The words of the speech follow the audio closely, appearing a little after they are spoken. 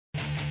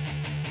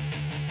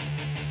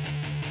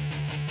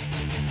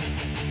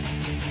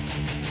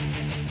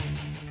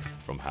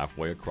From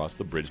halfway across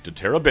the bridge to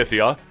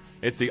Terabithia,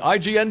 it's the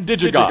IGN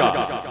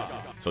DigiGods.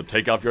 So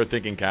take off your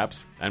thinking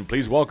caps, and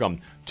please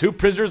welcome two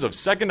prisoners of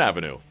 2nd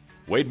Avenue,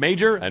 Wade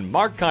Major and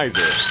Mark Kaiser.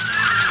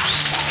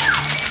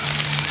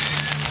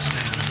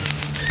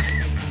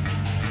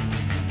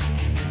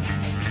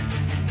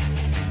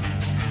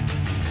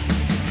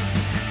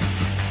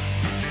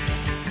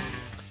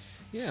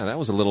 Yeah, that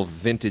was a little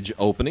vintage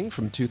opening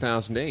from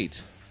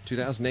 2008.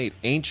 2008,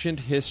 ancient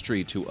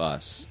history to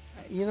us.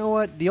 You know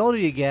what? The older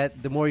you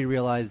get, the more you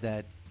realize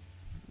that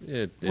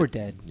we're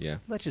dead. Yeah.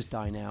 Let's just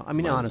die now. I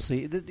mean,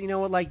 honestly, you know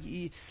what?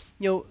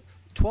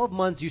 12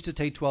 months used to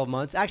take 12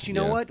 months. Actually, you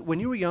know what? When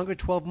you were younger,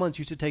 12 months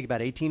used to take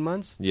about 18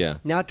 months. Yeah.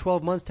 Now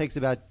 12 months takes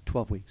about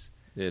 12 weeks.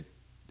 It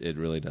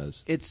really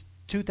does. It's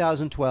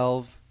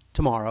 2012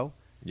 tomorrow.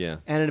 Yeah.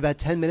 And in about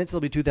 10 minutes,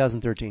 it'll be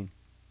 2013.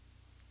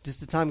 Just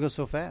the time goes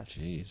so fast.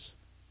 Jeez.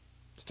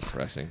 It's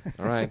depressing.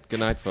 All right.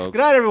 Good night, folks.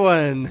 Good night,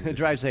 everyone.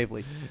 Drive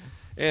safely.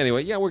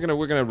 Anyway, yeah, we're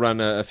gonna run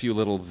a few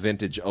little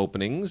vintage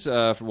openings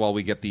while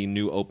we get the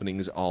new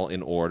openings all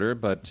in order.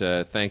 But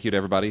thank you to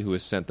everybody who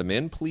has sent them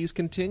in. Please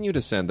continue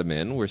to send them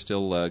in. We're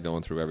still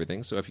going through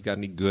everything. So if you got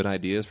any good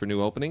ideas for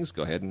new openings,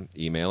 go ahead and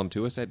email them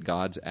to us at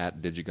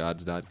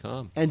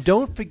gods@digigods.com. And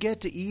don't forget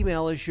to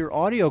email us your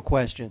audio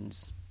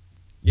questions.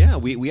 Yeah,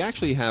 we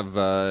actually have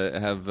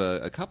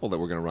a couple that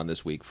we're going to run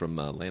this week from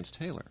Lance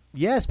Taylor.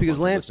 Yes, because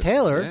Lance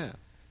Taylor,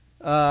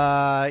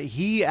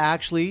 he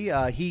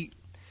actually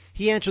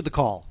he answered the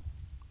call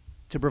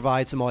to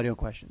provide some audio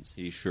questions.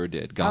 He sure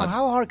did. How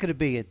hard could it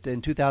be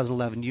in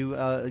 2011? You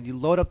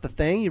load up the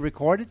thing, you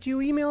record it,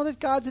 you email it at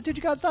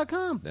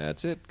gods@digigods.com.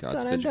 That's it,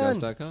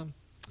 gods@digigods.com.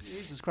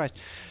 Jesus Christ.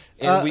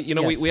 And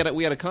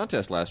we had a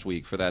contest last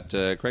week for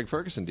that Craig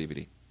Ferguson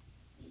DVD.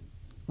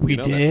 We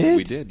did?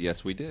 We did.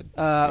 Yes, we did.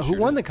 Who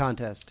won the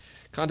contest?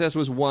 Contest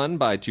was won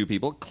by two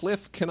people.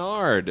 Cliff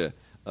Kennard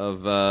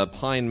of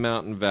Pine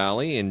Mountain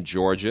Valley in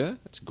Georgia.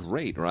 That's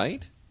great,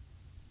 right?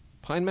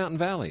 Pine Mountain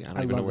Valley. I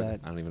don't even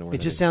know where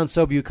it just sounds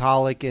so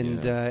bucolic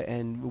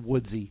and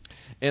woodsy.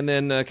 And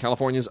then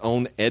California's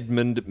own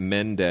Edmund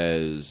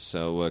Mendez.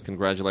 So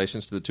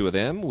congratulations to the two of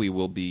them. We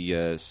will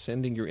be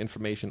sending your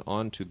information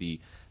on to the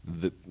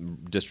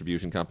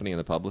distribution company and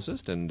the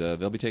publicist, and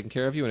they'll be taking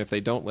care of you. And if they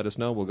don't, let us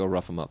know. We'll go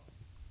rough them up.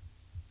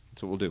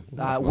 That's what we'll do.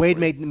 Wade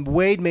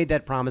made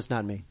that promise,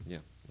 not me. Yeah,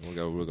 we'll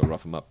go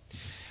rough them up.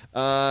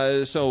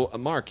 So,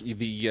 Mark,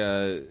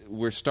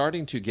 we're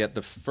starting to get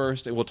the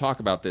first, and we'll talk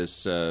about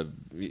this,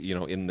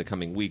 in the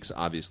coming weeks,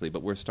 obviously,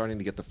 but we're starting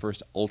to get the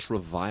first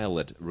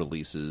ultraviolet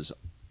releases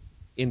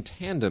in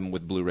tandem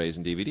with Blu-rays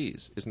and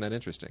DVDs. Isn't that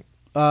interesting?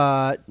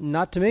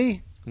 Not to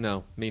me.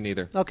 No, me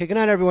neither. Okay, good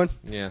night, everyone.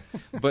 Yeah,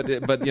 but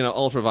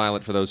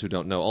ultraviolet, for those who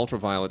don't know,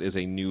 ultraviolet is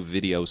a new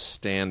video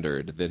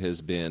standard that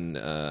has been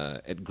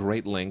at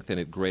great length and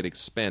at great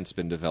expense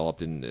been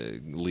developed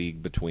in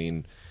league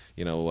between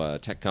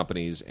tech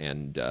companies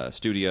and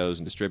studios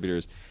and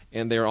distributors,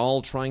 and they're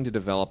all trying to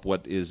develop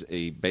what is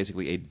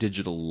basically a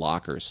digital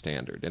locker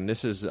standard. And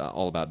this is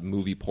all about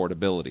movie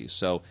portability.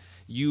 So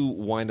you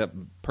wind up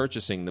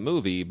purchasing the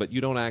movie, but you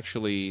don't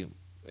actually,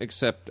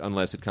 except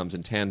unless it comes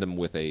in tandem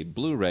with a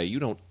Blu-ray, you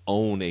don't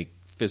own a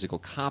physical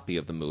copy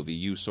of the movie.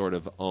 You sort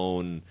of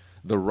own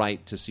the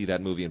right to see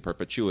that movie in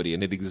perpetuity,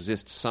 and it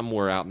exists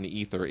somewhere out in the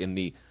ether, in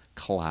the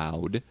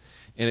cloud,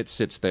 and it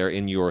sits there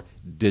in your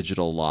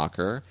digital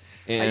locker.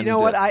 And you know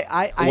what?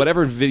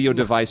 Whatever video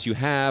device you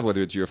have,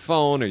 whether it's your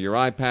phone or your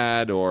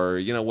iPad or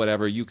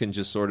whatever, you can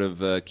just sort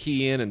of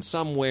key in, and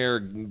somewhere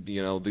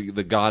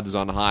the gods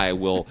on high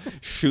will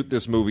shoot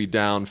this movie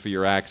down for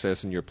your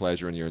access and your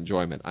pleasure and your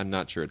enjoyment. I'm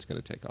not sure it's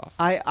going to take off.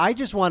 I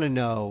just want to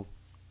know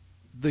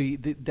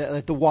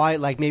the why,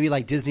 like maybe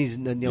like Disney's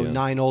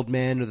 9 Old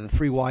Men or the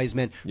 3 Wise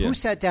Men, who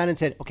sat down and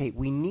said, okay,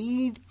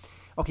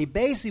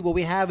 basically what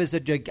we have is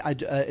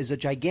a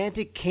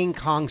gigantic King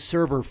Kong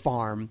server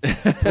farm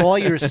for all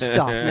your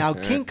stuff. Now,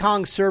 King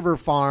Kong server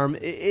farm,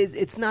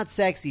 it's not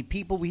sexy.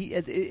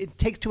 It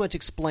takes too much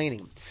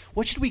explaining.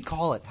 What should we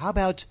call it? How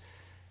about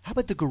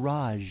the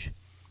garage?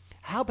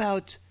 How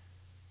about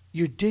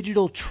your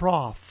digital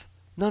trough?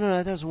 No,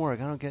 that doesn't work.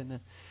 I don't get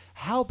it.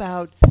 How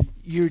about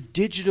your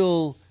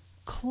digital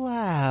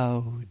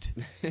cloud?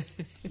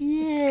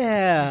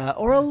 Yeah,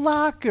 or a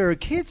locker.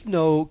 Kids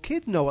know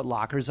what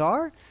lockers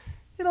are.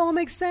 It all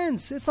makes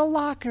sense. It's a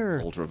locker.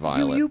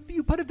 Ultraviolet.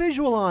 You put a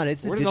visual on it.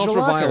 It's Where a did digital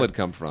ultraviolet locker.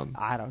 come from?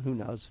 I don't. Who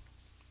knows?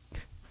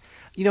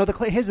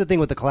 Here's the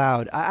thing with the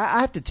cloud. I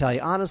have to tell you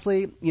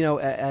honestly.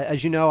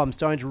 As you know, I'm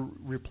starting to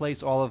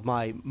replace all of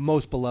my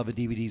most beloved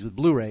DVDs with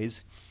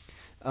Blu-rays.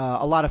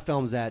 A lot of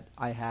films that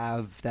I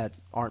have that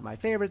aren't my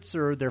favorites,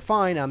 or they're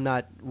fine, I'm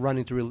not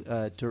running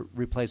to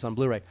replace on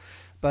Blu-ray.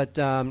 But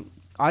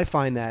I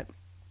find that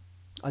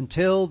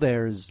until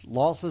there's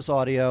lossless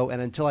audio,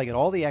 and until I get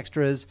all the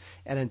extras,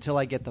 and until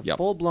I get the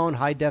full-blown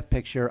high-def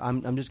picture,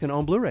 I'm just going to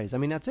own Blu-rays. I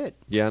mean, that's it.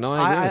 Yeah, no,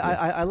 I agree with you.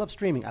 I love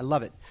streaming. I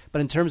love it.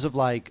 But in terms of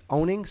like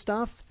owning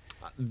stuff,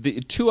 the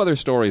two other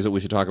stories that we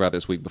should talk about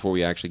this week before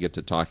we actually get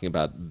to talking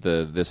about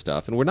this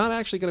stuff, and we're not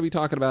actually going to be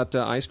talking about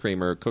ice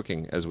cream or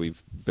cooking as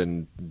we've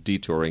been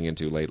detouring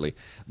into lately.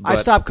 I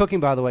stopped cooking,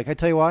 by the way. Can I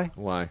tell you why?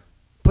 Why?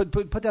 Put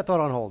that thought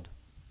on hold.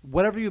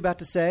 Whatever you're about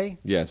to say.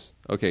 Yes.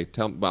 Okay.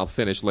 I'll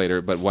finish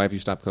later. But why have you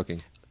stopped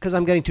cooking? Because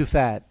I'm getting too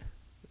fat.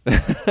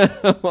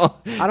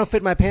 Well, I don't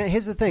fit my pants.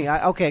 Here's the thing.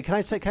 Can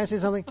I say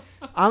something?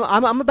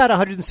 I'm about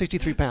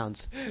 163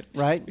 pounds,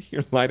 right?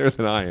 You're lighter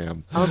than I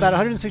am. I'm about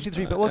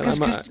 163 pounds.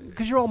 Well,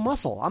 because you're all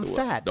muscle. I'm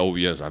fat. Oh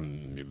yes,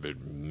 I'm.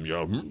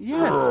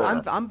 Yes,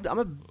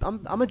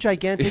 I'm a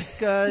gigantic,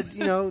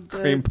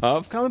 cream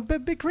puff. I'm a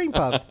big cream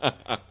puff.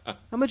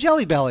 I'm a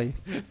jelly belly.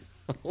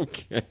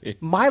 Okay.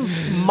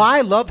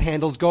 My love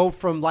handles go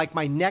from like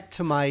my neck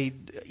to my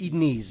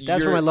knees.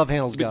 That's where my love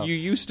handles go. You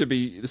used to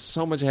be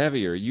so much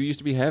heavier. You used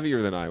to be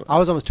heavier than I was. I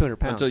was almost 200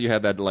 pounds until you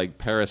had that like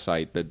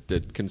parasite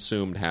that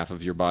consumed half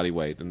of your body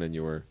weight, and then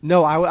you were.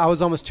 No, I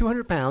was almost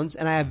 200 pounds,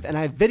 and I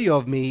have video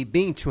of me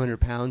being 200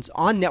 pounds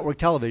on network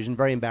television.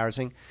 Very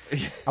embarrassing.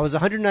 I was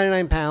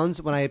 199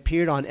 pounds when I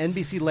appeared on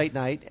NBC Late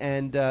Night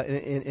and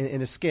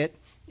in a skit.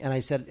 And I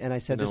said,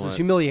 this is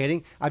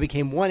humiliating. I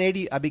became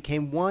 180. I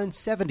became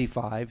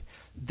 175.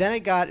 Then I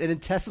got an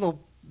intestinal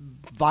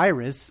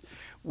virus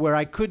where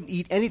I couldn't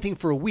eat anything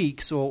for a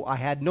week, so I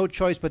had no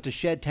choice but to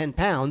shed 10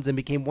 pounds and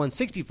became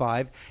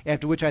 165,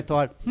 after which I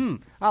thought,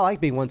 I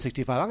like being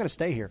 165. I'm going to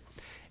stay here.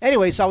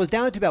 Anyway, so I was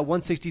down to about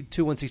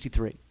 162,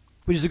 163,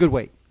 which is a good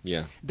weight.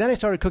 Yeah. Then I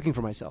started cooking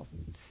for myself.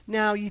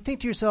 Now, you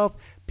think to yourself,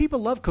 people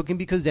love cooking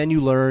because then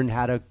you learn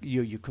how to,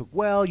 you cook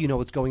well, you know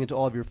what's going into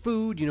all of your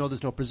food, you know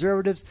there's no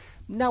preservatives.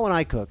 Not when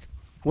I cook.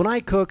 When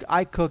I cook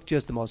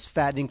just the most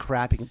fattening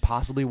crap you can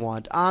possibly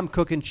want. I'm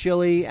cooking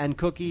chili and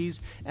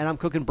cookies, and I'm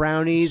cooking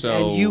brownies,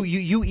 and you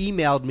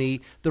emailed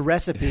me the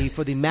recipe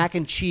for the mac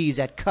and cheese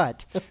at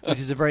Cut, which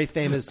is a very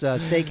famous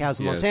steakhouse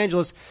in Los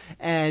Angeles,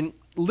 and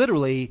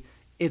literally...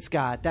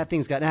 that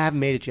thing's got, and I haven't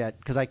made it yet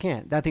because I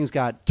can't. That thing's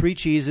got 3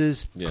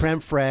 cheeses,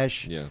 creme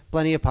fraiche,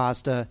 plenty of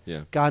pasta,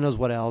 God knows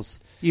what else.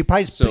 You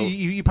probably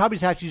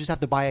just have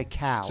to buy a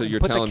cow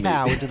and put the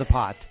cow into the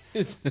pot.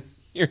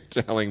 You're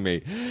telling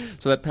me.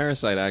 So that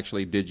parasite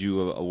actually did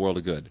you a world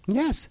of good.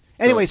 Yes.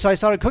 Anyway, so I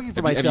started cooking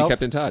for myself. Have you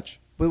kept in touch?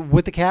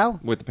 With the cow?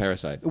 With the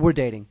parasite. We're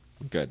dating.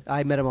 Good.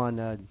 I met him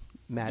on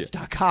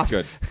Match.com.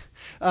 Good.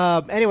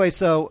 Anyway,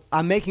 so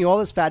I'm making all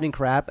this fattening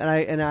crap,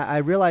 and I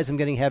realize I'm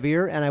getting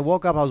heavier, and I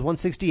woke up, I was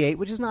 168,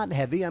 which is not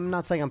heavy. I'm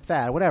not saying I'm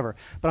fat, whatever.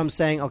 But I'm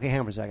saying, okay, hang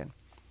on for a second.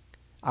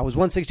 I was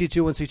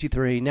 162,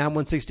 163. Now I'm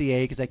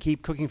 168 because I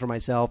keep cooking for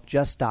myself.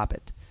 Just stop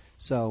it.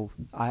 So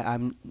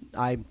I'm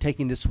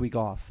taking this week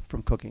off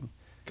from cooking.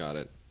 Got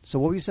it. So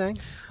what were you saying?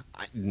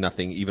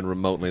 Nothing even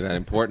remotely that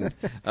important.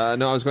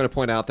 No, I was going to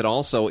point out that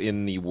also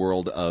in the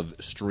world of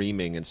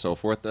streaming and so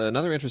forth,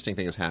 another interesting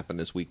thing has happened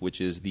this week,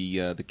 which is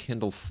the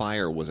Kindle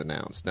Fire was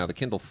announced. Now, the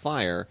Kindle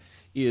Fire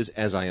is,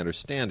 as I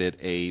understand it,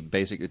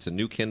 it's a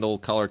new Kindle,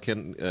 color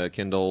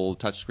Kindle,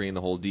 touchscreen,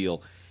 the whole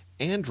deal,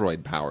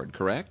 Android-powered,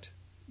 correct?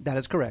 That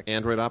is correct.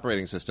 Android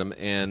operating system,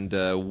 and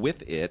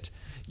with it,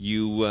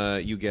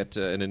 you get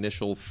an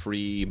initial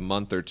free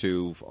month or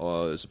two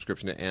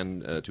subscription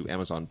to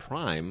Amazon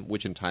Prime,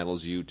 which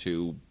entitles you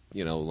to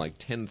like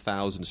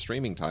 10,000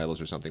 streaming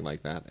titles or something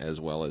like that, as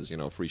well as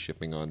free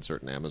shipping on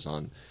certain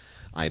Amazon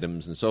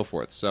items and so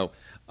forth. So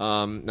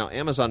now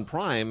Amazon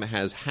Prime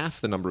has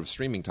half the number of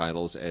streaming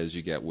titles as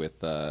you get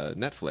with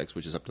Netflix,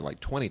 which is up to like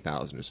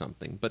 20,000 or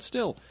something, but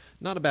still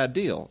not a bad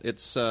deal.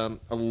 It's a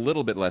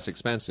little bit less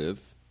expensive,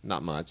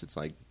 not much. It's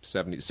like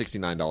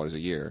 $69 a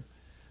year.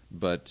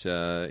 But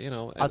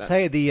I'll tell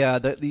you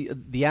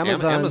the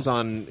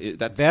Amazon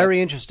that's very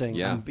interesting.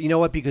 Yeah, you know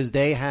what? Because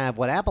they have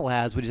what Apple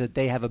has, which is that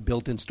they have a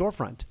built-in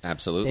storefront.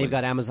 Absolutely, they've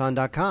got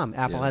Amazon.com.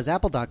 Apple has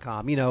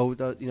Apple.com.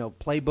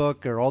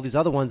 Playbook or all these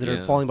other ones that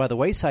are falling by the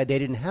wayside. They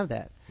didn't have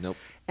that. Nope.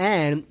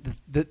 And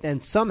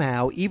and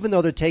somehow, even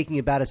though they're taking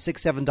about a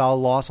 $6-7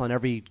 loss on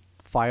every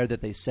Fire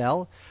that they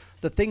sell,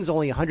 the thing's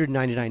only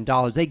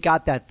 $199. They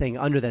got that thing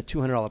under that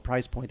 $200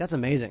 price point. That's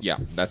amazing. Yeah,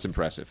 that's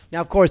impressive. Now,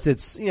 of course,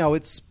 it's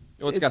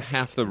got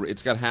half the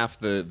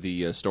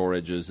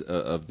storages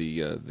of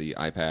the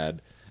iPad,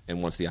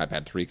 and once the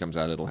iPad 3 comes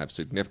out, it'll have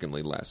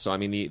significantly less. So I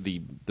mean,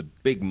 the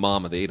big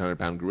mama, the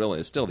 800-pound gorilla,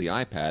 is still the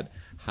iPad.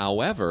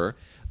 However,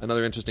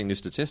 another interesting new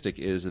statistic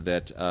is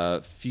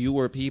that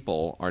fewer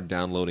people are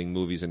downloading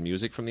movies and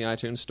music from the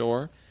iTunes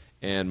Store,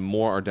 and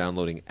more are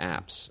downloading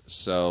apps.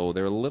 So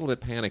they're a little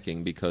bit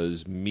panicking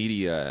because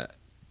media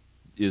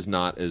is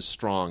not as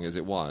strong as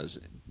it was.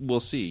 We'll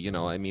see.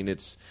 I mean,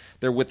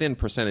 they're within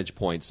percentage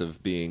points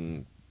of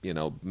being,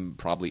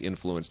 probably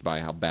influenced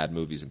by how bad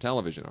movies and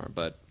television are.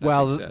 But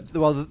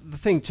the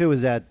thing too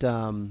is that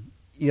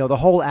the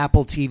whole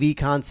Apple TV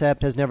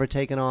concept has never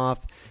taken off.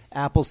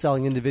 Apple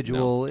selling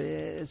individual,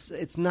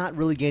 it's not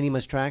really gaining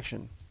much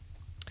traction.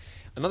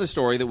 Another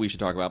story that we should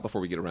talk about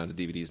before we get around to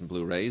DVDs and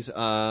Blu-rays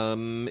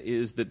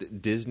is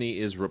that Disney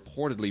is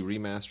reportedly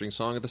remastering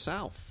Song of the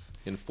South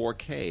in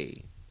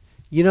 4K.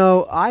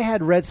 I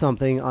had read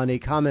something on a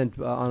comment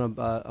on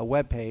a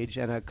web page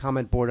and a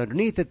comment board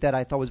underneath it that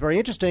I thought was very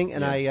interesting,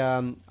 and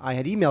I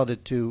had emailed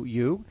it to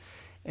you,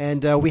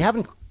 and we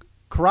haven't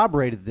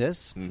corroborated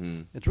this.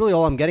 Mm-hmm. It's really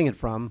all I'm getting it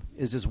from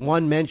is this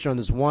one mention on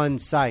this one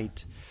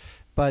site.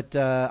 But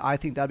I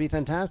think that'd be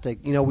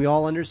fantastic. You know, we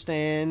all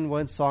understand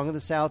what Song of the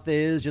South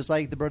is, just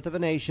like The Birth of a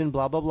Nation,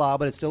 blah, blah, blah,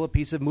 but it's still a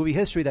piece of movie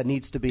history that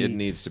needs to be... It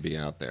needs to be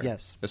out there.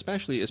 Yes.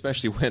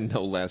 Especially when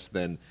no less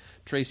than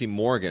Tracy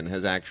Morgan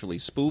has actually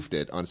spoofed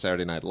it on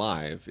Saturday Night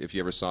Live. If you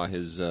ever saw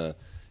his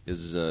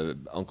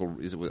Uncle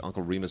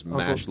Remus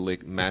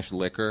Mash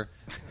Liquor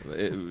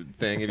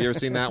thing. Have you ever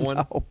seen that one?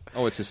 No.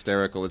 Oh, it's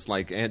hysterical. It's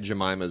like Aunt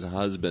Jemima's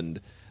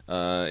husband.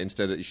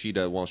 Instead, she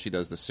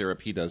does the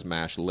syrup, he does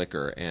mash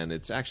liquor, and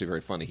it's actually very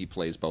funny. He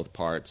plays both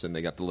parts, and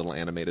they got the little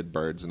animated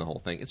birds and the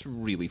whole thing. It's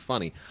really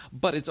funny,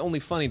 but it's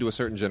only funny to a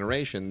certain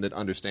generation that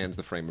understands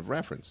the frame of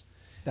reference.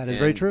 That is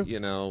very true.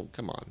 You know,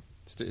 come on,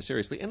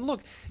 seriously. And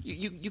look,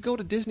 you go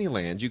to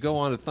Disneyland, you go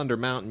on to Thunder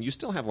Mountain, you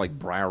still have like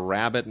Brer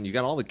Rabbit, and you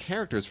got all the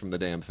characters from the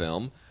damn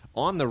film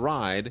on the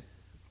ride.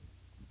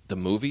 The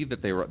movie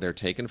that they're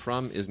taken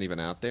from isn't even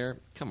out there.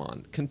 Come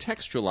on,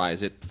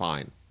 contextualize it.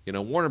 Fine. You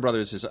know, Warner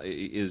Brothers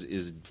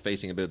is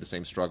facing a bit of the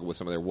same struggle with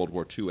some of their World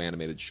War II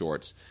animated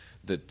shorts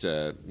that,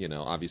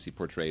 obviously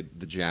portrayed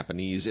the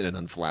Japanese in an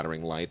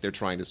unflattering light. They're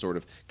trying to sort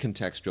of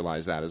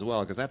contextualize that as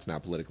well, because that's now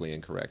politically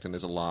incorrect. And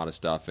there's a lot of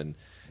stuff in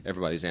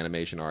everybody's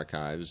animation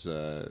archives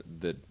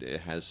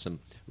that has some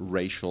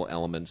racial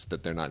elements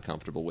that they're not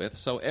comfortable with.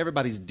 So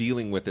everybody's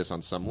dealing with this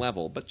on some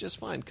level, but just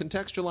fine.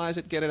 Contextualize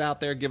it, get it out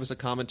there, give us a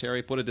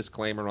commentary, put a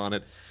disclaimer on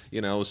it.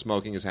 You know,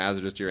 smoking is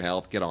hazardous to your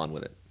health. Get on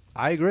with it.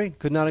 I agree.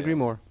 Could not agree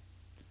more.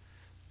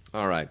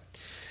 All right.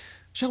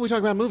 Shall we talk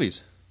about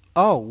movies?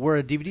 Oh, we're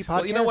a DVD podcast?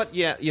 Well, you know what?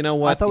 Yeah, you know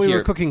what? I thought we were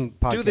a cooking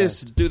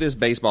podcast. Do this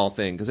baseball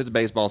thing, because it's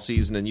baseball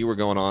season, and you were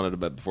going on a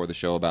bit before the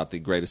show about the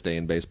greatest day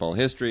in baseball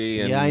history.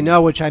 And yeah, I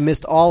know, which I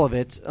missed all of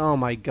it. Oh,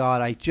 my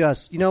God.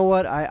 You know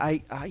what?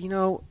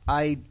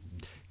 I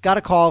got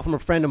a call from a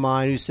friend of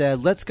mine who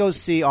said, let's go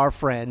see our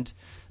friend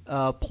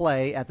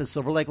play at the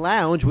Silver Lake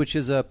Lounge, which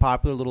is a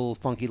popular little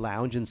funky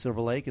lounge in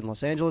Silver Lake in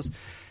Los Angeles.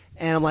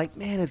 And I'm like,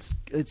 man,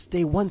 it's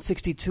day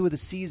 162 of the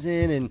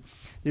season, and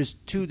there's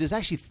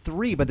actually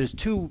three, but there's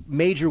two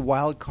major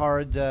wild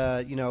card,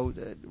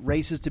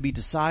 races to be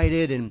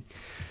decided. And,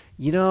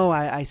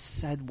 I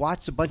said,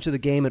 watched a bunch of the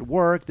game at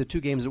work, the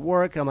two games at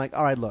work. And I'm like,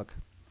 all right, look,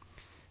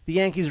 the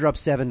Yankees are up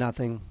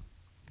 7-0.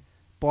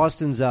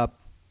 Boston's up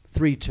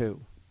 3-2.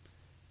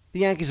 The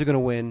Yankees are going to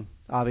win,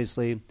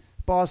 obviously.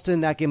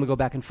 Boston, that game will go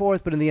back and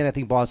forth, but in the end, I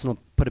think Boston will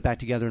put it back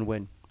together and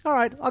win. All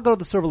right, I'll go to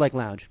the Silver Lake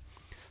Lounge.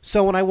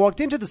 So when I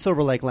walked into the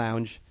Silver Lake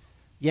Lounge,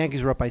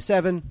 Yankees were up by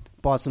 7,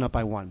 Boston up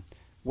by 1.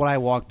 When I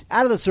walked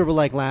out of the Silver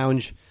Lake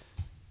Lounge,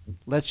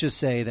 let's just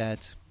say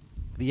that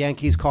the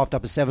Yankees coughed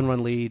up a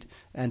 7-run lead,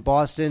 and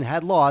Boston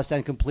had lost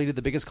and completed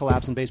the biggest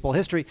collapse in baseball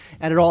history,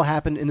 and it all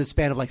happened in the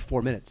span of like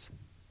 4 minutes.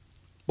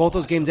 Both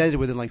those games ended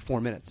within like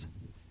 4 minutes.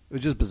 It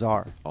was just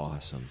bizarre.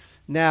 Awesome.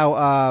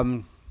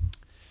 Now,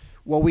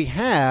 what we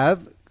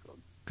have,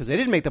 because they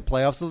didn't make the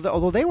playoffs,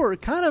 although they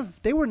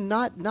were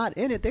not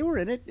in it. They were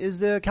in it. Is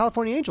the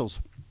California Angels.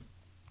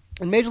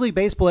 In Major League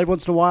Baseball, every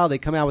once in a while they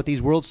come out with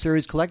these World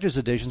Series collector's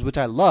editions, which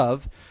I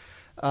love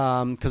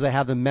because I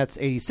have the Mets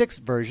 '86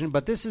 version.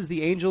 But this is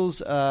the Angels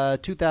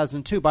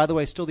 2002. By the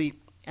way, still the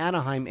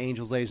Anaheim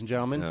Angels, ladies and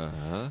gentlemen,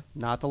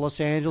 not the Los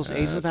Angeles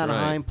Angels of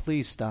Anaheim. Right.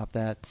 Please stop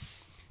that.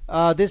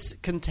 This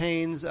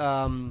contains,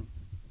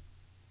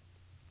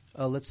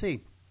 let's see,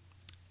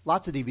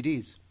 lots of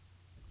DVDs,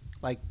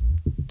 like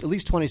at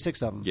least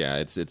 26 of them.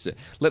 Yeah,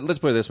 let's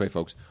put it this way,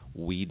 folks.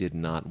 We did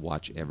not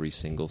watch every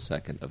single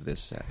second of this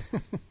set.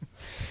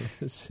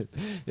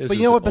 But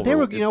you know what? But they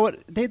were,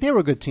 they were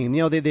a good team.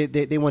 You know,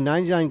 they won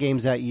 99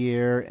 games that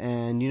year,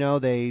 and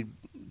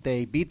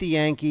they beat the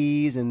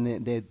Yankees,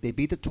 and they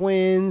beat the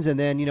Twins, and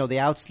then they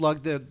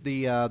outslugged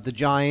the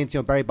Giants.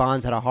 Barry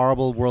Bonds had a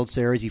horrible World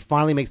Series. He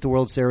finally makes the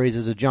World Series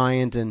as a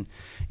Giant, and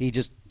he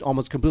just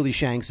almost completely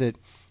shanks it.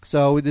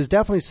 So there's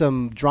definitely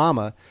some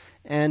drama.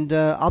 And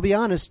I'll be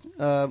honest,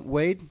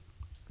 Wade,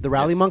 the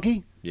Rally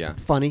Monkey,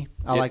 funny.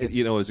 I like it.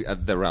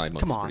 The Rally Monkey.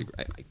 Come on, pretty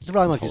great. the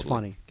Rally Monkey is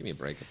funny. Give me a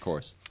break, of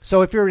course.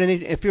 So if you're an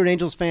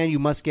Angels fan, you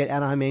must get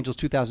Anaheim Angels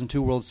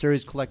 2002 World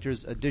Series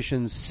Collector's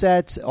Edition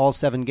set, all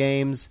 7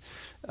 games.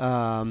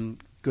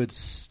 Good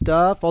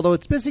stuff. Although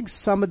it's missing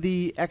some of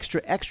the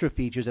extra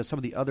features that some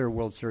of the other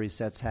World Series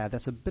sets have.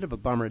 That's a bit of a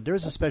bummer.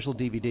 There's a special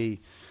DVD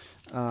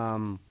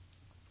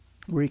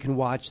where you can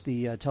watch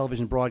the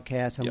television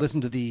broadcast and listen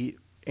to the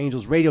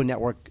Angels Radio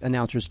Network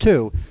announcers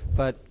too,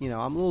 but I'm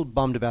a little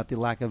bummed about the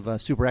lack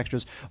of super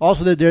extras.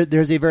 Also,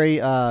 there's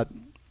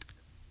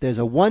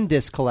a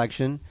one-disc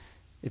collection,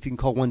 if you can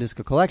call one disc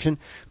a collection,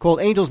 called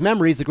Angels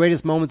Memories: The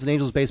Greatest Moments in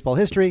Angels Baseball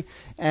History.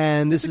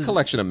 And this is a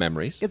collection of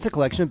memories. It's a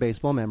collection of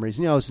baseball memories.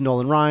 It's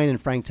Nolan Ryan and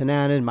Frank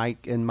Tanana and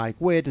Mike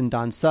Witt and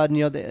Don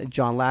Sutton.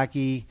 John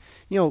Lackey.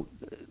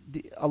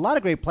 A lot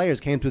of great players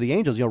came through the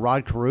Angels.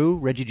 Rod Carew,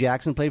 Reggie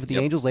Jackson played for the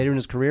Angels later in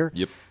his career.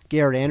 Yep.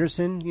 Garrett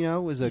Anderson,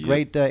 was a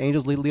great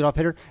Angels leadoff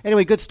hitter.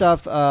 Anyway, good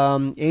stuff.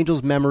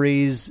 Angels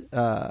Memories,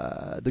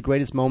 the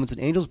greatest moments in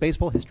Angels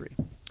baseball history.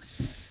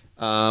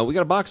 We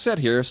got a box set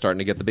here, starting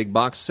to get the big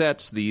box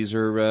sets. These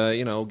are,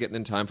 getting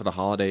in time for the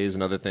holidays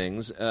and other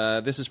things.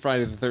 This is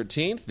Friday the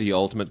 13th, the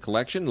Ultimate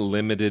Collection,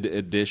 limited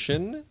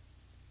edition.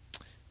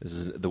 This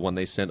is the one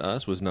they sent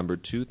us, was number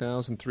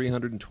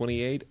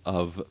 2,328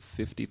 of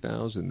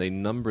 50,000. They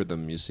number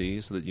them, you see,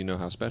 so that you know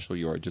how special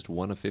you are. Just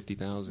one of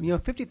 50,000.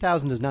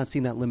 50,000 does not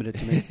seem that limited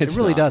to me. It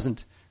really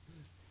doesn't.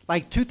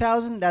 Like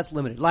 2,000, that's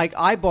limited. Like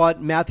I bought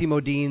Matthew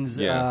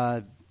Modine's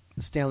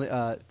Stanley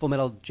Full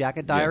Metal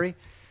Jacket Diary.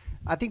 Yeah.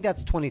 I think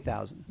that's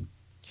 20,000.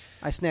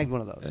 I snagged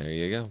one of those. There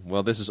you go.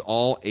 Well, this is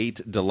all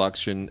 8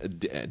 deluxe.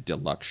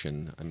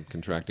 I'm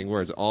contracting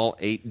words. All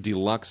 8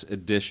 deluxe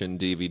edition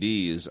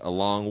DVDs,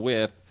 along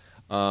with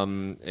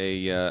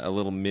a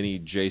little mini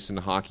Jason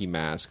hockey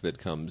mask that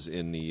comes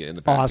in the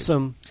package.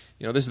 Awesome.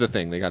 This is the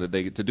thing. They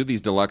to do these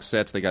deluxe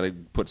sets, they got to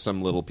put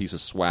some little piece of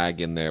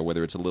swag in there,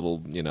 whether it's a little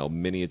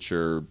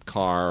miniature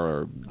car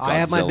or Godzilla. I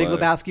have my Big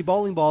Lebowski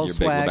bowling ball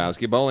swag. Big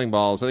Lebowski bowling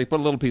ball. So they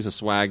put a little piece of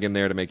swag in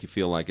there to make you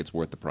feel like it's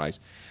worth the price.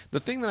 The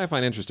thing that I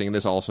find interesting, and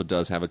this also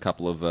does have a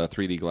couple of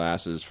 3D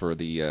glasses for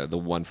the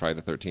one Friday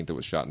the 13th that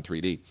was shot in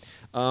 3D.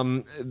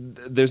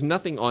 There's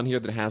nothing on here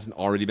that hasn't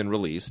already been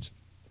released.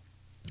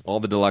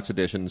 All the deluxe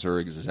editions are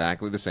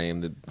exactly the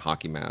same. The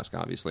hockey mask,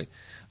 obviously,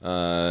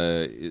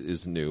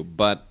 is new.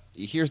 But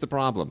here's the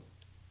problem.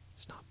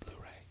 It's not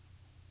Blu-ray.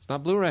 It's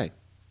not Blu-ray.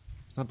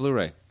 It's not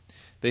Blu-ray.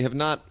 They have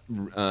not,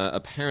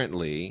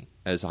 apparently,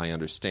 as I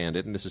understand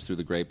it, and this is through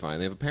the grapevine,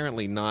 they have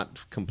apparently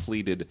not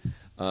completed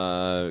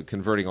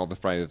converting all the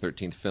Friday the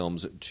 13th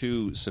films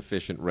to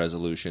sufficient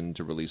resolution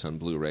to release on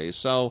Blu-ray.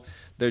 So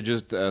they're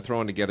just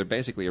throwing together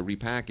basically a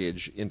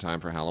repackage in time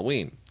for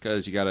Halloween,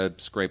 because you got to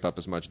scrape up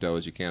as much dough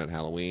as you can at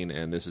Halloween,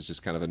 and this is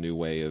just kind of a new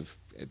way of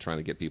trying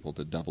to get people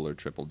to double or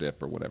triple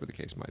dip or whatever the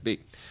case might be.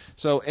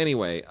 So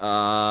anyway,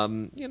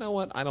 you know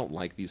what? I don't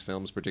like these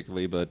films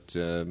particularly, but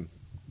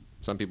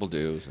some people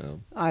do. So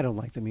I don't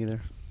like them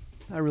either.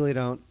 I really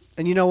don't.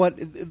 And you know what?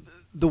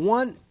 The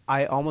one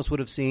I almost would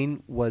have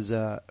seen was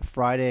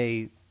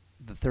Friday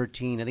the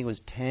 13th. I think it was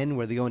 10,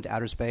 where they go into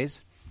outer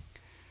space.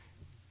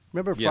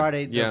 Remember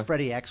Friday,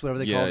 Freddy X, whatever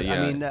they call it? Yeah.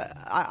 I mean,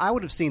 I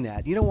would have seen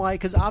that. You know why?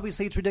 Because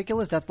obviously it's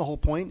ridiculous. That's the whole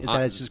point, is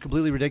that it's just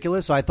completely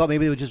ridiculous. So I thought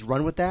maybe they would just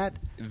run with that.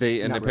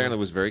 Apparently it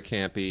was very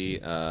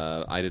campy.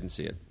 I didn't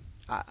see it.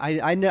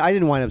 I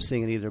didn't wind up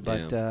seeing it either,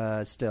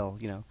 but still,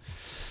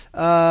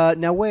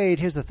 Now, Wade,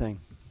 here's the thing.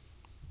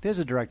 There's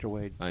a director,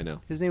 Wade. I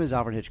know. His name is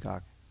Alfred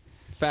Hitchcock.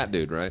 Fat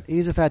dude, right?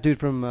 He's a fat dude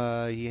from.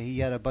 He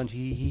had a bunch.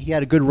 He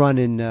had a good run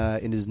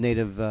in his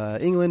native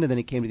England, and then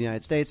he came to the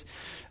United States.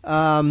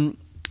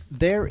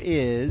 There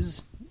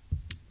is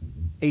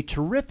a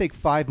terrific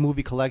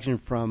 5-movie collection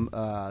from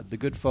the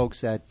good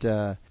folks at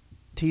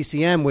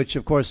TCM, which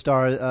of course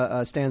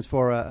stands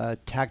for a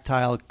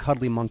Tactile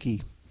Cuddly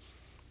Monkey.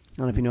 I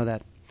don't know if you know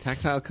that.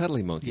 Tactile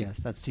Cuddly Monkey. Yes,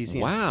 that's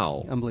TCM.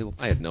 Wow, unbelievable.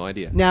 I had no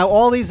idea. Now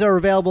all these are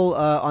available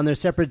on their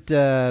separate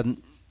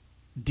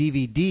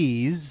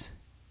DVDs.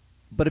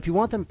 But if you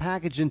want them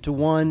packaged into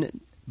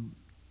one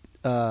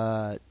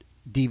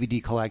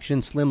DVD collection,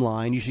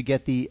 slimline, you should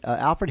get the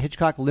Alfred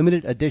Hitchcock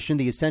Limited Edition,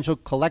 the Essential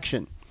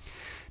Collection.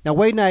 Now,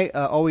 Wade and I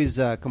always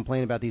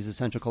complain about these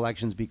Essential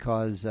Collections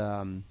because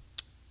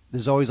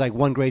there's always like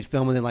one great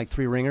film and then like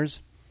 3 ringers.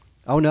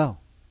 Oh, no.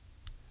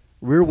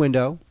 Rear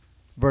Window,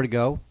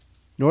 Vertigo,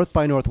 North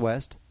by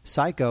Northwest,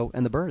 Psycho,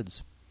 and The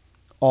Birds.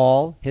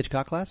 All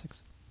Hitchcock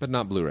classics. But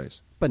not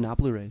Blu-rays.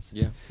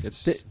 Yeah.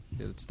 It's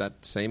that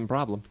same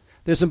problem.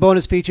 There's some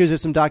bonus features,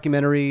 there's some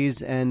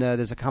documentaries, and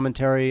there's a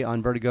commentary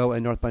on Vertigo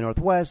and North by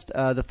Northwest.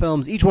 The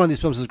films, each one of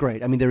these films is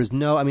great. I mean,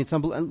 literally, it's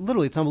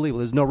unbelievable.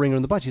 There's no ringer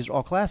in the bunch. These are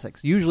all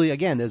classics. Usually,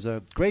 again, there's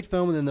a great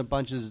film and then the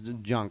bunch is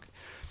junk.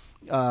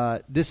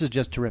 This is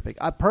just terrific.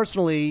 I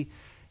personally,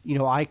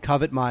 I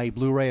covet my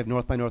Blu-ray of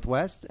North by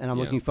Northwest, and I'm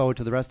looking forward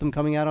to the rest of them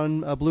coming out on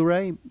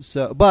Blu-ray.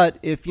 So, but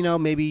if,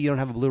 maybe you don't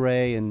have a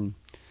Blu-ray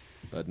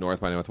But North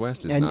by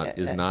Northwest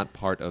is not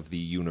part of the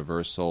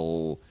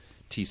Universal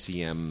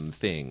TCM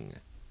thing.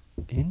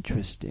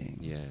 Interesting.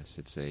 Yes,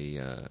 it's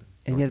a...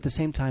 and yet at the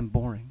same time,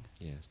 boring.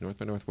 Yes, North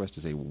by Northwest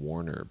is a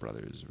Warner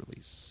Brothers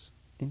release.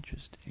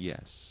 Interesting.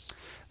 Yes.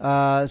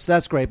 So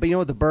that's great. But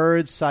The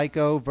Birds,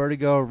 Psycho,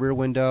 Vertigo, Rear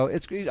Window,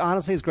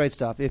 honestly, it's great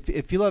stuff.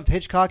 If you love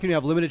Hitchcock and you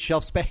have limited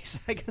shelf space,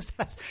 I guess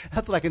that's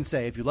what I can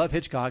say. If you love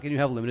Hitchcock and you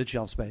have limited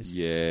shelf space.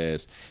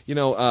 Yes.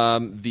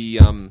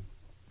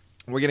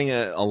 We're getting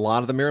a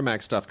lot of the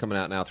Miramax stuff coming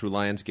out now through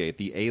Lionsgate,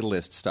 the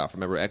A-list stuff.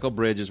 Remember, Echo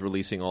Bridge is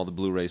releasing all the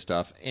Blu-ray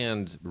stuff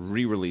and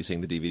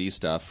re-releasing the DVD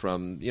stuff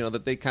from,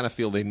 that they kind of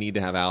feel they need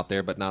to have out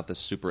there, but not the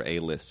super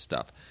A-list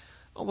stuff.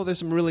 Although there's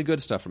some really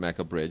good stuff from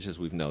Echo Bridge, as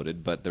we've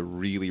noted, but the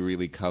really,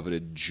 really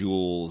coveted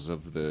jewels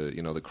of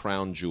the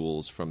crown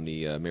jewels from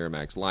the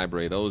Miramax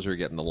library, those are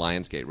getting the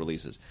Lionsgate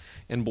releases.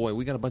 And boy,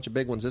 we got a bunch of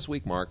big ones this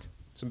week, Mark.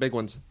 Some big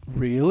ones.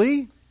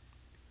 Really?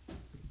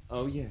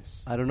 Oh,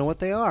 yes. I don't know what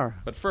they are.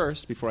 But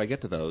first, before I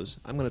get to those,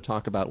 I'm going to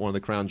talk about one of the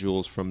crown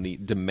jewels from the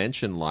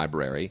Dimension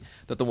library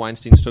that the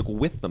Weinsteins took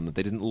with them, that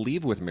they didn't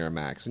leave with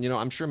Miramax. And,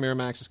 I'm sure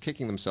Miramax is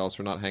kicking themselves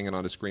for not hanging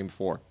on to Scream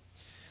 4.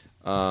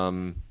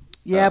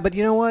 Yeah, but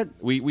you know what?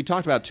 We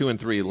talked about 2 and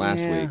 3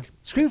 last week.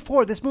 Scream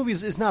 4. This movie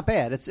is not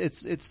bad.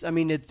 It's. I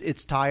mean,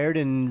 it's tired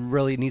and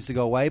really needs to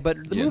go away.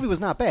 But the movie was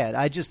not bad.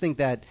 I just think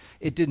that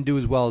it didn't do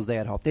as well as they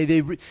had hoped.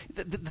 The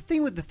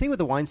thing with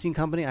the Weinstein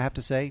Company, I have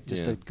to say,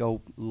 just to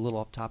go a little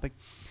off topic,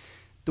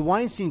 the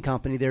Weinstein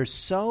Company, they're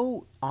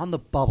so on the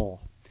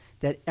bubble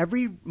that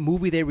every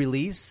movie they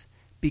release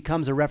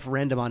becomes a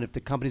referendum on if the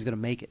company's going to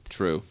make it.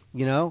 True.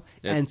 You know?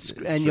 And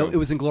you know, it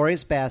was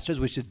Inglourious Basterds,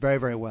 which did very,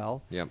 very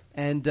well. Yep.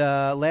 And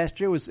last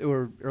year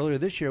or earlier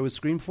this year was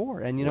Scream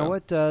 4. And you know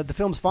what? The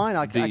film's fine.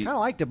 I kind of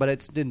liked it, but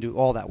it didn't do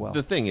all that well.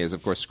 The thing is,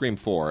 of course, Scream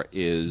 4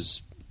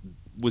 was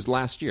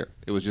last year.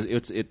 It was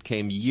it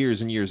came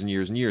years and years and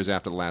years and years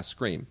after the last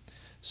Scream.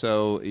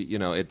 So, you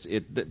know,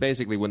 it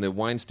basically when the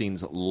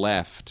Weinsteins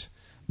left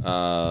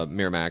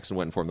Miramax and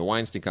went and formed the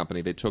Weinstein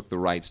Company, they took the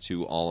rights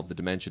to all of the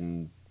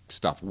Dimension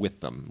stuff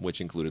with them,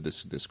 which included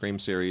this Scream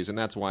series, and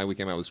that's why we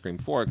came out with Scream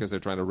 4, because they're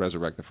trying to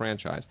resurrect the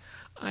franchise.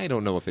 I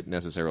don't know if it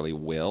necessarily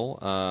will.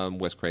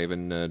 Wes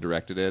Craven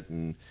directed it,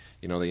 and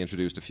you know they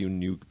introduced a few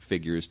new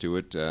figures to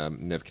it.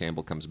 Neve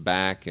Campbell comes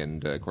back,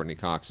 and Courtney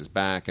Cox is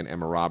back, and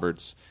Emma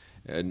Roberts,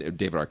 and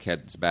David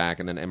Arquette's back,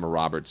 and then Emma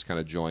Roberts kind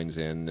of joins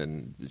in,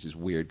 and which is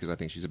weird because I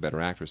think she's a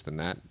better actress than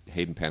that.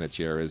 Hayden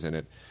Panettiere is in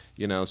it.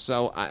 You know,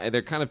 so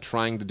they're kind of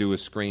trying to do a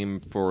Scream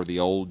for the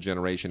old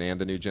generation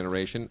and the new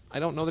generation. I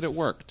don't know that it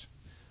worked.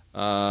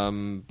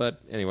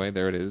 But anyway,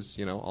 there it is,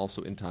 you know,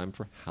 also in time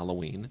for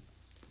Halloween.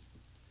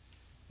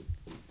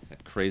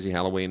 That crazy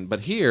Halloween.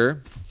 But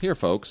here,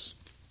 folks,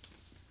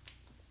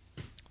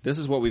 this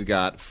is what we've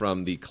got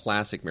from the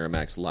classic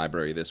Miramax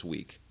library this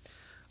week.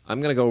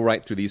 I'm going to go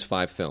right through these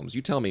 5 films.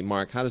 You tell me,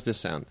 Mark, how does this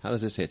sound? How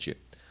does this hit you?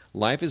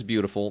 Life is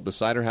Beautiful, The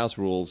Cider House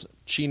Rules,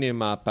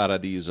 Cinema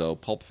Paradiso,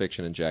 Pulp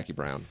Fiction, and Jackie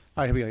Brown.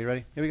 All right, here we go. You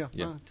ready? Here we go.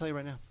 Yeah. I'll tell you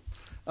right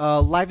now.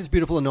 Life is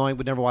Beautiful, annoying,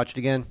 would never watch it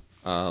again.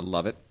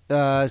 Love it.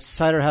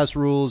 Cider House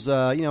Rules, you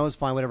know, it was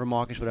fine, whatever,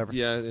 mawkish, whatever.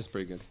 Yeah, it's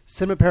pretty good.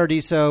 Cinema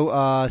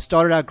Paradiso,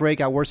 started out great,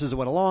 got worse as it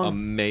went along.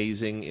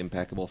 Amazing,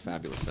 impeccable,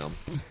 fabulous film.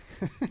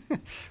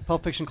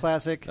 Pulp Fiction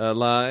classic. You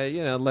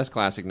know, less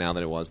classic now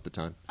than it was at the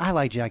time. I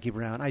like Jackie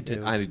Brown. I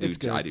do. I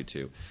do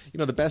too. You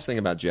know, the best thing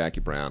about Jackie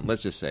Brown,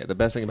 let's just say, the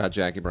best thing about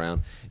Jackie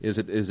Brown is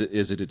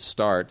it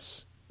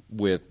starts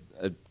with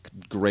a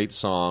great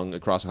song,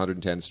 Across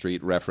 110th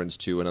Street, reference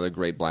to another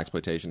great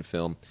blaxploitation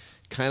film,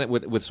 kind of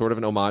with sort of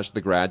an homage to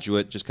The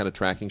Graduate, just kind of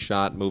tracking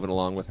shot, moving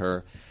along with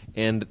her.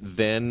 And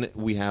then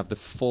we have the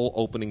full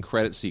opening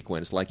credit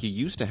sequence like you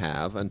used to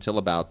have until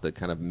about the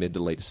kind of mid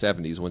to late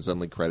 70s when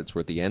suddenly credits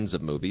were at the ends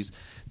of movies,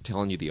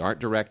 telling you the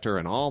art director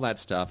and all that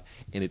stuff.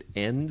 And it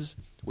ends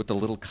with the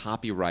little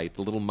copyright,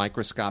 the little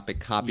microscopic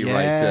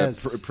copyright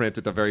print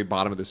at the very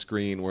bottom of the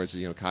screen where it's,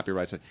 you know,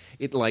 copyright.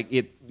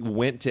 It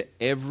went to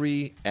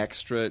every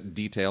extra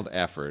detailed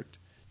effort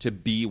to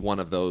be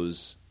one of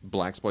those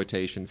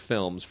blaxploitation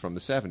films from the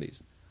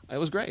 70s. It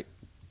was great.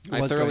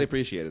 I thoroughly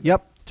appreciated it.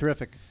 Yep,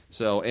 terrific.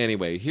 So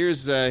anyway,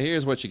 here's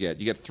what you get.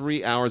 You get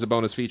 3 hours of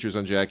bonus features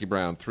on Jackie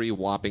Brown, 3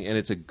 whopping, and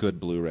it's a good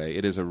Blu-ray.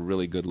 It is a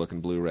really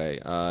good-looking Blu-ray.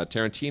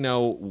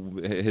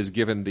 Tarantino has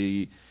given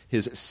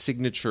his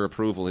signature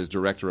approval, his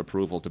director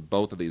approval to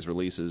both of these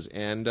releases,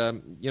 and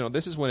you know,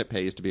 this is when it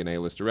pays to be an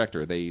A-list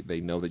director.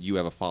 They know that you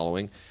have a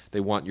following.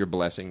 They want your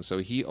blessing, so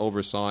he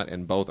oversaw it,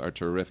 and both are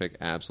terrific,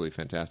 absolutely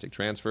fantastic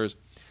transfers.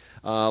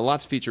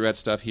 Lots of featurette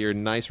stuff here.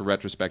 Nice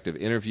retrospective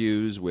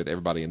interviews with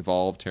everybody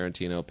involved.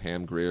 Tarantino,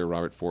 Pam Grier,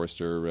 Robert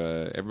Forster,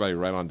 everybody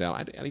right on down.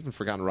 I'd even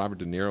forgotten Robert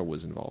De Niro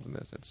was involved in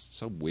this. That's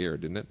so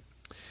weird, isn't it?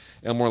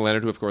 Elmore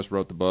Leonard, who of course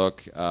wrote the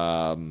book.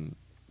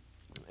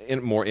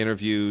 More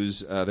interviews.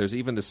 There's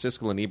even the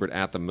Siskel and Ebert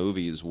at the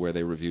movies where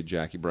they reviewed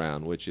Jackie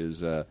Brown, which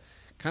is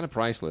kind of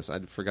priceless.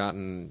 I'd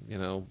forgotten, you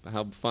know,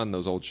 how fun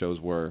those old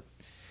shows were.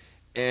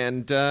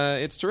 And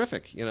it's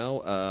terrific, you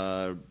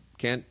know.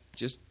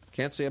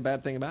 Can't say a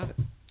bad thing about it.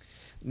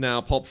 Now,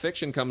 Pulp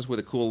Fiction comes with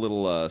a cool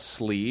little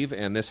sleeve,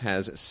 and this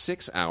has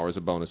 6 hours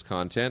of bonus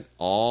content,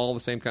 all the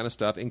same kind of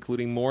stuff,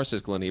 including more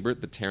Siskel and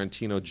Ebert, the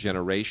Tarantino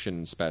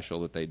Generation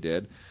special that they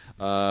did,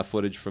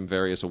 footage from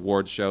various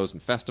awards shows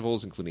and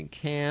festivals, including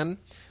Cannes,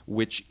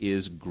 which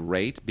is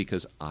great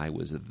because I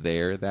was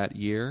there that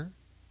year,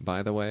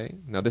 by the way.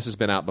 Now, this has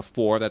been out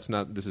before. This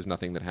is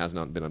nothing that has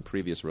not been on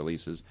previous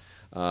releases.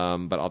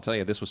 But I'll tell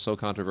you, this was so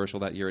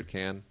controversial that year at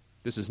Cannes.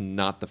 This is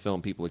not the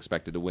film people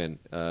expected to win.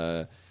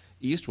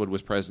 Eastwood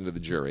was president of the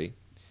jury,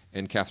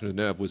 and Catherine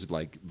Deneuve was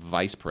like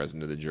vice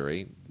president of the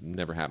jury.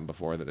 Never happened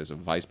before that there's a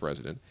vice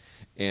president.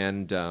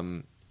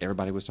 And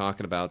everybody was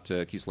talking about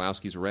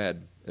Kieslowski's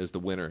Red as the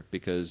winner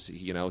because,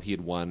 you know, he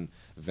had won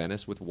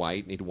Venice with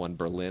white and he'd won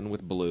Berlin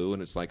with blue,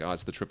 and it's like, oh,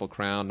 it's the Triple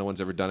Crown. No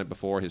one's ever done it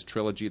before. His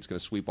trilogy, it's going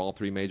to sweep all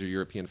 3 major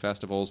European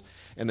festivals.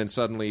 And then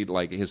suddenly,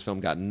 like, his film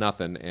got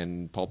nothing,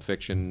 and Pulp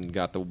Fiction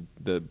got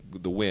the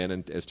win.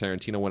 And as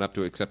Tarantino went up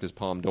to accept his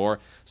Palme d'Or,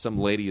 some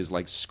lady is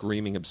like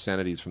screaming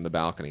obscenities from the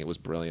balcony. It was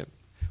brilliant.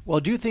 Well,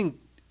 do you think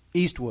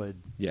Eastwood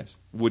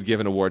would give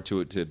an award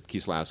to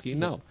Kieslowski?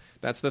 No.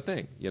 That's the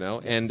thing, you know.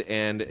 And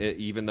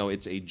even though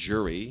it's a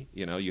jury,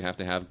 you know, you have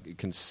to have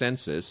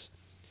consensus.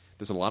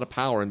 There's a lot of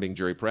power in being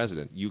jury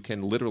president. You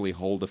can literally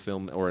hold a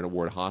film or an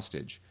award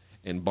hostage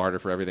and barter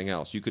for everything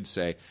else. You could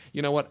say,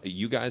 you know what,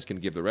 you guys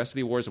can give the rest of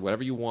the awards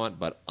whatever you want,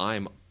 but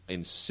I'm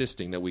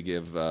insisting that we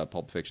give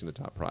Pulp Fiction the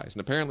top prize. And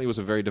apparently it was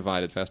a very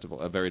divided festival,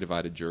 a very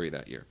divided jury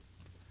that year.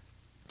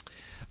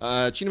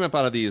 Cinema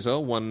Paradiso,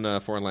 one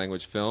foreign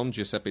language film,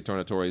 Giuseppe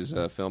Tornatore's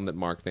film that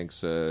Mark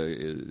thinks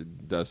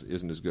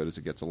isn't as good as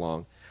it gets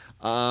along.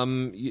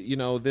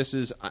 This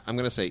is, I'm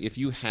going to say, if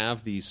you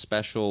have the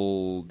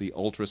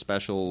ultra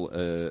special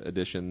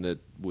edition that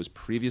was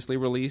previously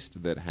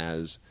released that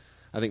has,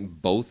 I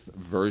think, both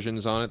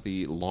versions on it,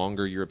 the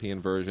longer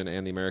European version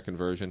and the American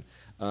version,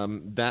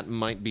 that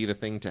might be the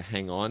thing to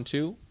hang on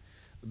to,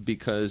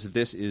 because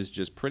this is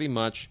just pretty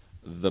much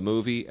the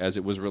movie as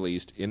it was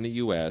released in the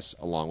U.S.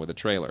 along with a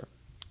trailer.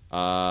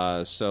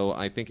 So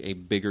I think a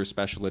bigger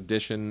special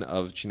edition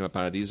of Cinema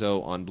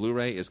Paradiso on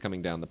Blu-ray is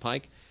coming down the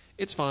pike.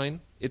 It's fine.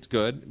 It's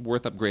good.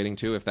 Worth upgrading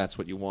to if that's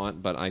what you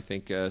want, but I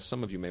think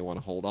some of you may want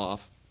to hold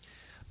off.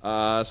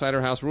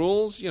 Cider House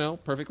Rules,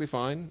 perfectly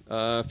fine.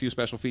 A few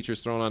special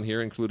features thrown on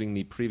here, including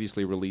the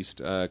previously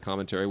released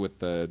commentary with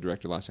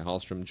director Lasse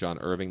Hallström, John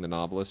Irving, the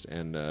novelist,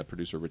 and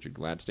producer Richard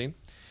Gladstein.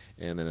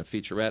 And then a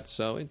featurette,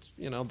 so it's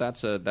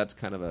that's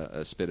kind of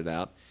a spit it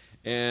out.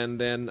 And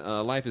then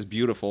Life is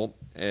Beautiful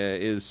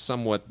is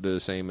somewhat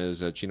the same as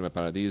Cinema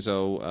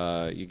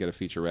Paradiso. You get a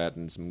featurette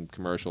and some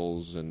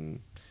commercials, and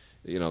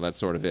that's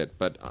sort of it.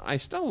 But I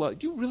still love.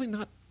 Do you really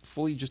not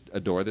fully just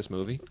adore this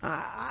movie?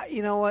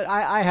 You know what?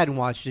 I hadn't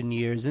watched it in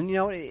years, and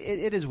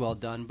it is well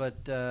done,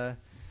 but.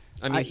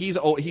 I mean, he's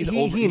old.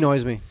 He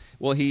annoys me.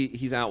 Well,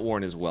 he's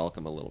outworn his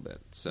welcome a little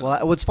bit. So.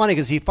 Well, what's funny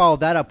because he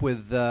followed that up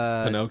with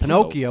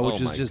Pinocchio,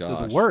 which is just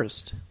the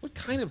worst.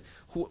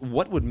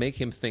 What would make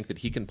him think that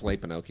he can play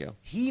Pinocchio?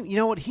 He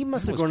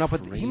must have grown up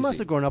with. He must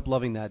have grown up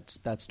loving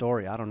that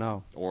story. I don't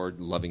know, or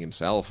loving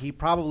himself. He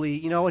probably,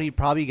 he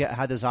probably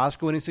had this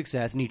Oscar-winning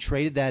success, and he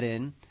traded that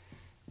in.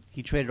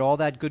 He traded all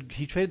that good.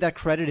 He traded that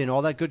credit in,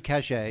 all that good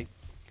cachet,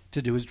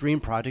 to do his dream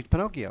project,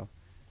 Pinocchio.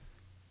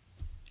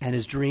 And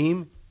his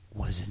dream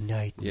was a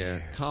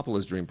nightmare. Yeah,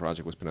 Coppola's dream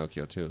project was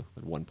Pinocchio, too,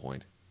 at one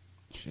point.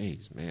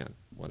 Jeez, man,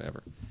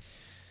 whatever.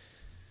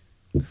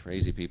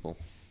 Crazy people.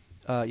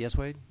 Yes,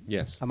 Wade?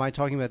 Yes. Am I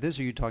talking about this,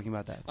 or are you talking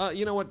about that?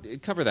 You know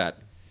what? Cover that.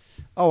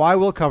 Oh, I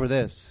will cover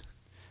this.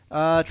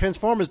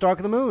 Transformers Dark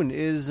of the Moon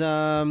is,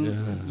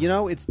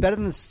 it's better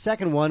than the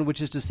second one,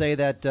 which is to say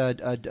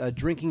that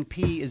drinking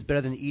pee is better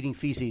than eating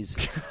feces,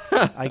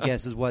 I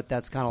guess is what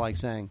that's kind of like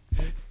saying.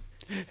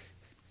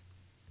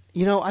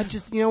 What?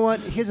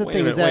 Here's the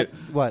thing: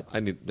 what? I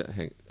need.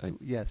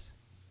 Yes.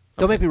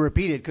 Don't make me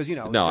repeat it because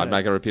No, I'm not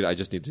going to repeat it. I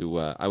just need to.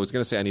 I was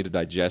going to say I need to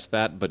digest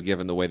that, but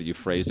given the way that you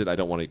phrased it, I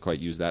don't want to quite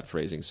use that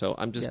phrasing. So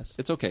I'm just. Yes.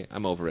 It's okay.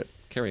 I'm over it.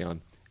 Carry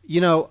on.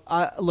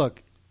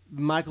 Look,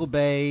 Michael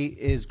Bay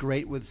is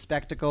great with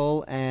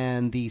spectacle,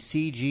 and the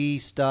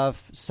CG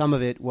stuff. Some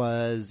of it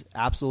was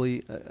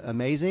absolutely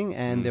amazing,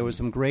 and there were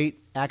some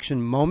great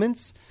action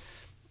moments.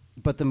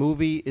 But the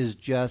movie is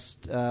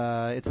just,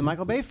 it's a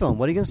Michael Bay film.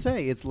 What are you going to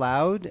say? It's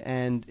loud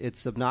and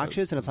it's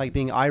obnoxious, and it's like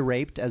being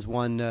eye-raped, as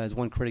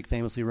one critic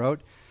famously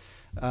wrote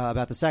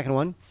about the second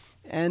one.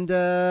 And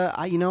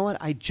you know what?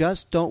 I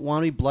just don't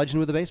want to be bludgeoned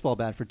with a baseball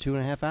bat for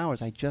 2.5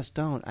 hours. I just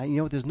don't.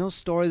 There's no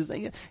story.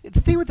 The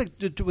thing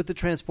with the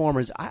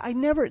Transformers, I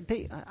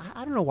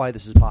don't know why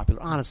this is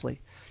popular, honestly.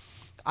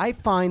 I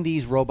find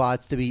these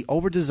robots to be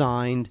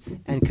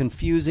over-designed and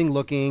confusing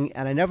looking,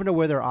 and I never know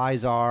where their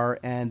eyes are.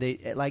 And they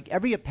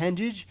every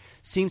appendage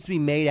seems to be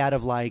made out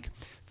of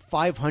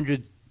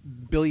 500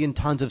 billion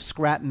tons of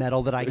scrap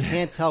metal that I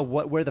can't tell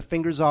where the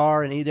fingers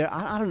are, and either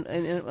I don't.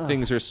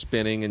 Things are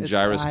spinning and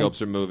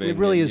gyroscopes are moving. It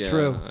really is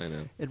true. I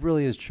know. It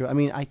really is true. I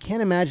mean, I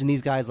can't imagine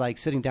these guys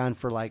sitting down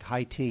for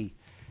high tea.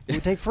 It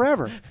would take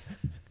forever.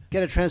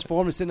 Get a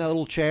Transformer, sit in that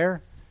little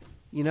chair.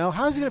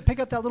 How's he going to pick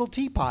up that little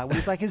teapot when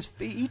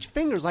it's each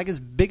finger's as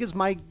big as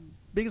my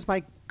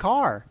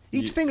car.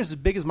 Each finger's as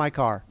big as my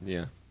car.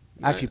 Yeah.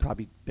 Actually,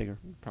 probably bigger.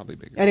 Probably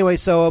bigger. Anyway,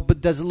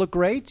 but does it look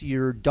great?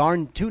 You're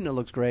darn tootin' it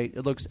looks great.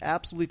 It looks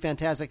absolutely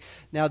fantastic.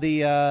 Now it's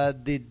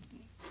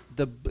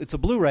a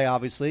Blu-ray,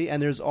 obviously,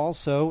 and there's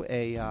also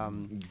a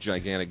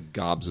gigantic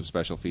gobs of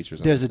special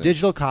features. There's a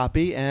digital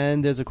copy,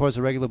 and there's of course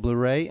a regular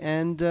Blu-ray,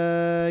 and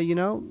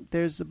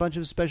there's a bunch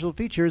of special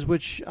features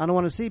which I don't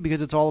want to see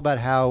because it's all about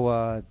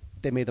how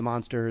they made the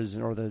monsters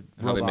or the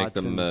how robots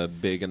they make them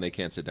big and they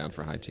can't sit down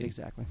for high tea.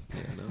 Exactly.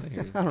 Yeah, no, I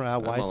hear you. I don't know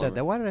why I said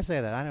that. Why did I say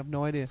that? I have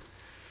no idea.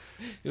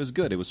 It was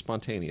good. It was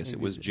spontaneous.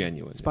 It was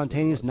genuine.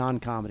 Spontaneous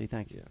non-comedy.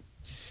 Thank you.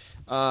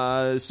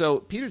 Yeah. So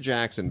Peter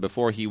Jackson,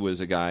 before he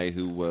was a guy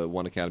who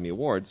won Academy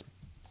Awards,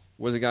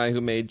 was a guy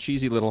who made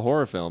cheesy little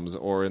horror films,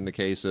 or in the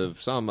case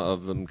of some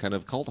of them, kind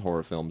of cult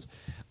horror films.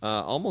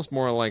 Almost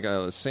more like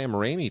a Sam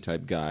Raimi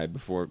type guy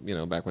before,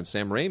 back when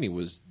Sam Raimi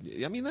was.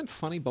 I mean, that's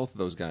funny. Both of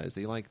those guys,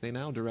 they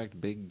now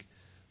direct big,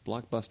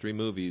 blockbustery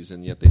movies,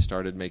 and yet they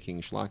started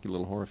making schlocky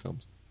little horror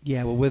films.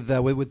 Yeah, well,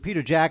 with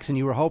Peter Jackson,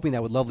 you were hoping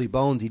that with Lovely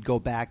Bones, he'd go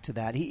back to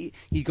that. He'd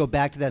go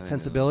back to that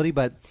sensibility,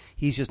 but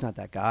he's just not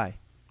that guy.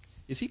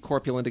 Is he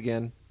corpulent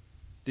again?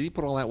 Did he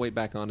put all that weight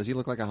back on? Does he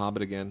look like a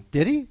Hobbit again?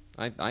 Did he?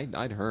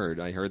 I'd heard.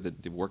 I heard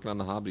that working on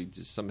the Hobbit, he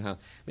just somehow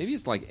maybe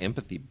it's like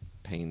empathy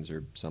pains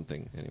or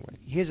something. Anyway,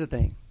 here's the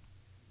thing: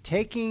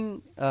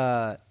 taking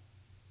off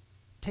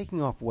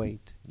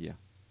weight. Yeah.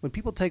 When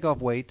people take off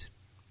weight,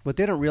 what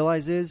they don't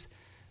realize is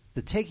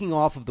the taking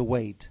off of the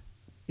weight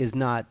is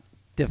not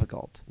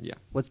difficult. Yeah.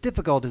 What's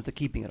difficult is the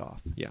keeping it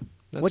off. Yeah.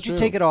 That's once true. you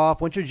take it off,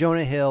 once you're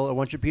Jonah Hill or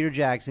once you're Peter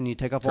Jackson, you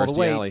take off all the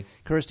weight. Alley.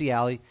 Kirstie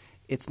Alley.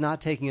 It's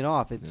not taking it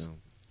off. It's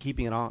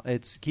keeping it on.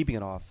 It's keeping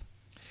it off.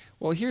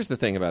 Well, here's the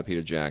thing about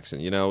Peter Jackson.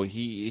 You know,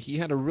 he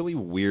had a really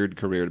weird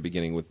career at the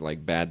beginning with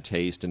like Bad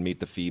Taste and Meet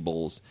the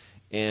Feebles,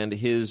 and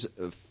his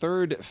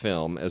third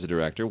film as a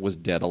director was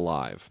Dead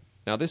Alive.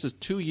 Now, this is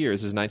 2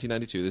 years. This is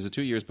 1992. This is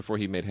 2 years before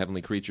he made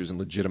Heavenly Creatures and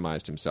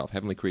legitimized himself.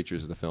 Heavenly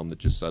Creatures is the film that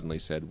just suddenly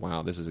said,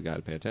 "Wow, this is a guy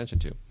to pay attention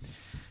to."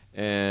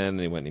 And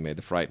then he went and he made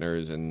The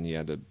Frighteners, and he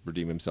had to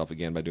redeem himself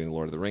again by doing the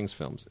Lord of the Rings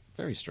films.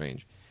 Very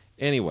strange.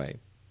 Anyway.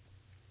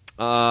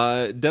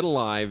 Dead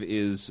Alive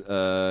is,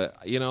 I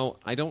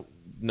don't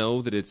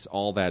know that it's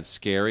all that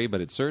scary,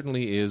 but it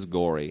certainly is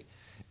gory.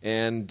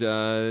 And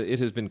it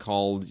has been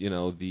called,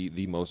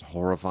 the most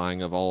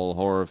horrifying of all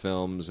horror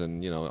films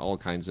and, all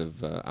kinds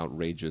of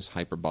outrageous,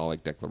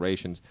 hyperbolic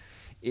declarations.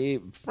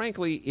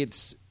 Frankly,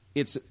 it's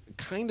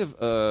kind of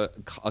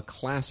a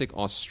classic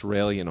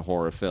Australian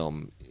horror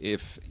film,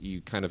 if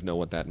you kind of know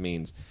what that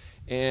means.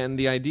 And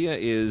the idea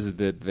is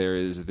that there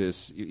is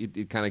this.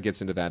 It kind of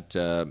gets into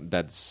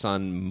that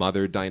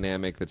son-mother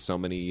dynamic that so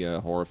many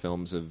horror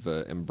films have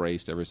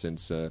embraced ever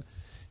since,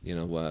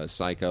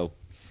 Psycho.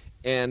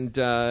 And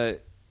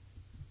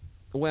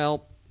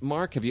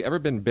Mark, have you ever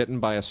been bitten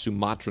by a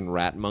Sumatran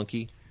rat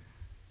monkey?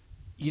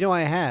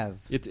 I have.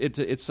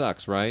 It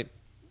sucks, right?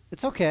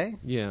 It's okay.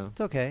 Yeah,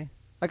 it's okay.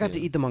 I got to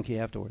eat the monkey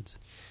afterwards.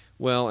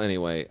 Well,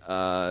 anyway,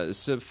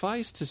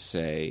 suffice to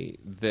say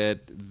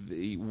that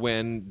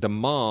when the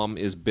mom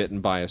is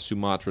bitten by a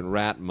Sumatran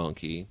rat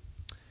monkey,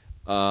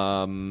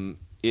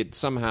 it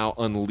somehow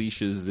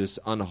unleashes this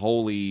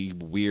unholy,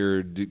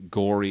 weird,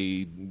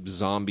 gory,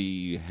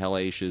 zombie,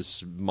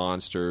 hellacious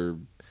monster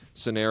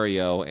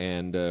scenario,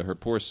 and her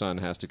poor son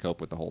has to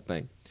cope with the whole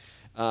thing.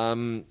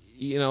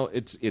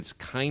 It's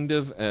kind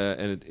of,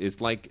 and it's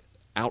like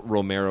out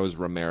Romero's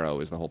Romero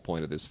is the whole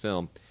point of this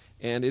film.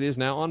 And it is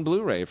now on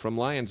Blu-ray from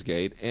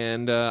Lionsgate.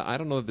 And I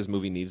don't know if this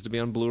movie needs to be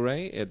on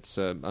Blu-ray. It's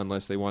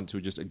unless they want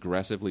to just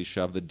aggressively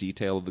shove the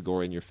detail of the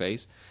gore in your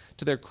face.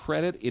 To their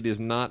credit, it is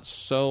not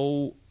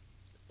so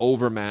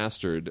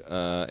overmastered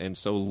and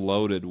so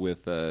loaded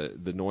with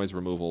the noise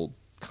removal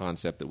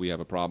concept that we have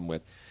a problem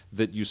with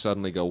that you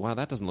suddenly go, wow,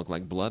 that doesn't look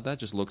like blood. That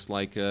just looks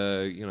like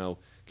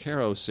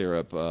Caro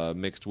syrup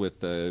mixed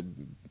with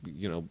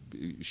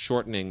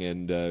shortening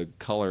and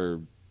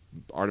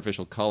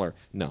artificial color.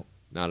 No,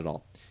 not at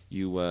all.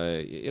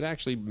 It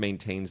actually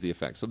maintains the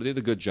effect. So they did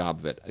a good job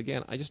of it.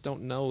 Again, I just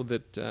don't know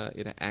that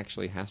it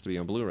actually has to be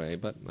on Blu-ray,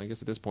 but I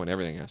guess at this point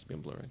everything has to be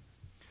on Blu-ray.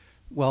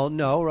 Well,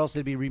 no, or else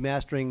they'd be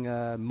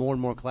remastering more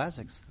and more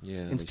classics.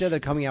 Yeah. Instead,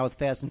 they're coming out with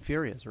Fast and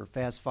Furious or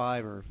Fast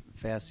 5 or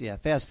Fast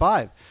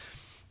 5.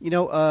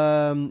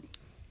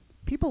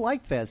 People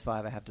like Fast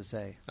 5, I have to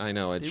say. I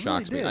know, it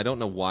shocks me. I don't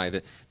know why.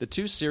 The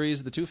two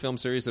film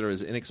series that are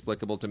as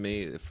inexplicable to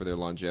me for their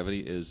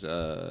longevity is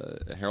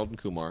Harold and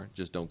Kumar.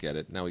 Just don't get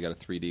it. Now we got a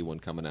 3D one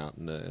coming out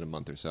in a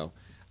month or so.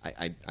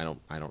 I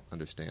don't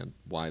understand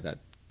why that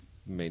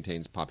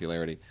maintains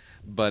popularity.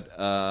 But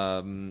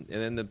and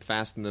then the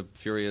Fast and the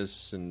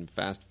Furious and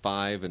Fast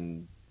 5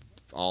 and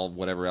all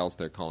whatever else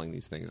they're calling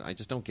these things. I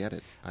just don't get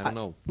it. I don't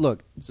know.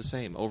 Look, it's the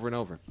same over and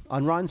over.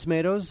 On Rotten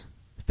Tomatoes,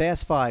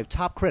 Fast 5,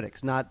 top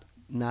critics, not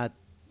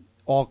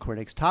all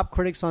critics. Top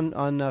critics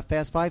on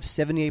Fast 5,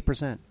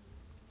 78%.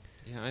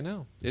 Yeah, I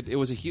know. It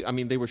was a huge. I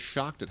mean, they were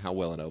shocked at how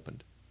well it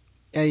opened.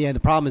 Yeah, the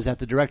problem is that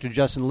the director,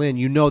 Justin Lin,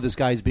 this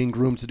guy's being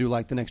groomed to do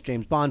like the next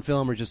James Bond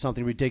film or just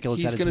something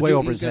ridiculous that is way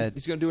over his head.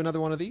 He's going to do another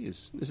one of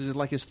these. This is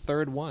like his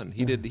third one.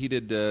 He did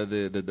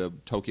the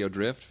Tokyo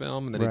Drift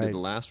film, and then he did the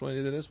last one.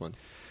 He did this one.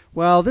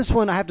 Well, this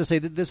one, I have to say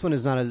that this one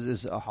is not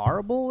as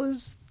horrible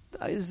as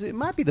it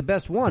might be the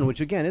best one,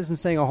 which again isn't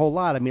saying a whole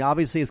lot. I mean,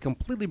 obviously it's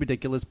completely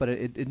ridiculous, but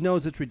it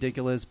knows it's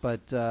ridiculous.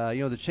 But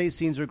the chase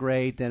scenes are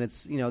great, and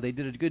it's they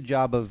did a good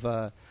job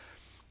of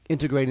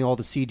integrating all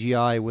the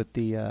CGI with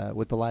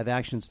the live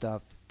action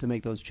stuff to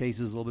make those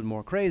chases a little bit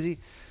more crazy.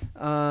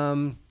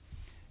 I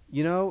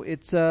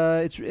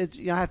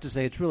have to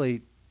say it's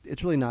really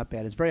not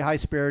bad. It's very high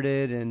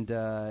spirited and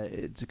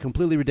it's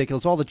completely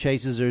ridiculous. All the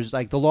chases, there's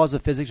like the laws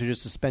of physics are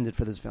just suspended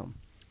for this film.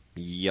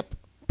 Yep.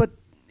 But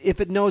if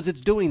it knows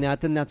it's doing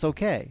that, then that's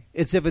okay.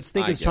 It's if it's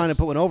trying to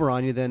put one over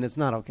on you, then it's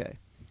not okay.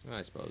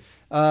 I suppose.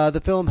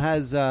 The film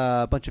has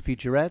a bunch of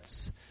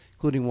featurettes,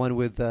 including one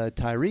with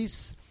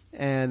Tyrese,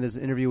 and there's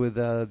an interview with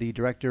the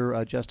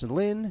director, Justin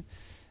Lin.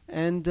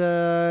 And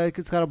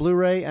it's got a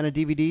Blu-ray and a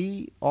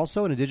DVD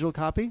also, and a digital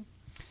copy.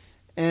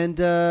 And,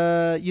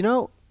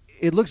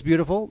 it looks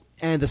beautiful,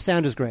 and the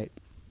sound is great.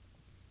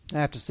 I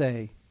have to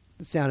say,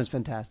 the sound is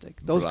fantastic.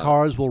 Those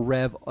cars will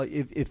rev.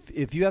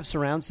 If you have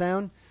surround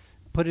sound,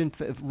 put in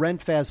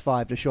rent Fast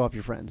 5 to show off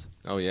your friends.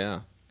 Oh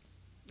yeah,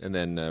 and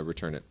then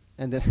return it.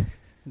 And then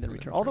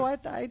return. Although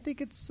I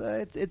think it's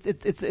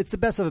the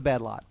best of a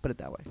bad lot. Put it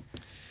that way.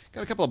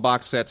 Got a couple of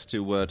box sets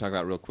to talk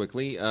about real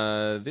quickly.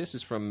 This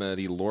is from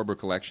the Lorber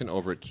collection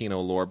over at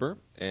Kino Lorber,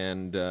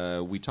 and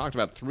we talked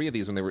about 3 of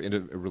these when they were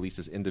released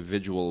as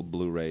individual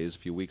Blu-rays a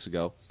few weeks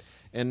ago.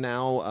 And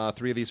now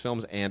 3 of these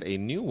films and a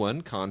new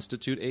one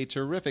constitute a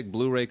terrific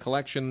Blu-ray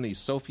collection, the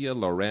Sophia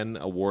Loren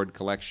Award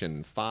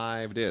Collection,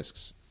 5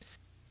 discs.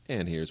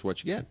 And here's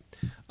what you get.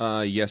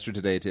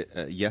 Yesterday,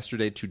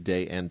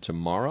 Today, and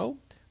Tomorrow,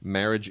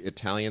 Marriage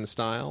Italian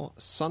Style,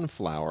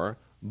 Sunflower,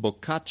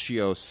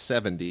 Boccaccio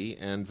 70,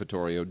 and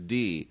Vittorio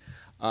D.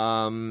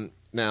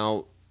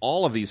 Now,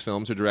 all of these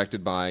films are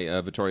directed by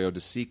Vittorio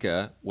De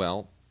Sica.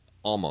 Well,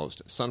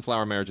 almost.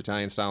 Sunflower, Marriage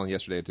Italian Style, and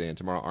Yesterday, Today, and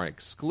Tomorrow are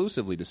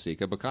exclusively De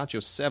Sica. Boccaccio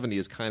 70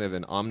 is kind of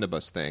an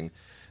omnibus thing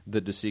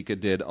that De Sica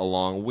did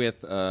along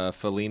with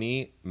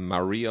Fellini,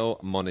 Mario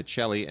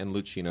Monicelli, and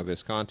Luchino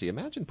Visconti.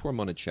 Imagine poor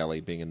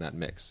Monicelli being in that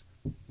mix.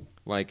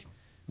 Like,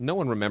 no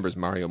one remembers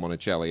Mario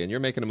Monicelli, and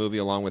you're making a movie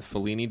along with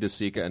Fellini, De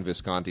Sica, and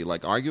Visconti,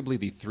 like arguably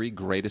the 3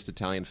 greatest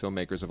Italian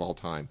filmmakers of all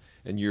time.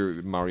 And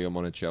you're Mario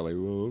Monicelli.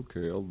 Oh,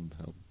 okay, I'll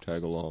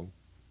tag along.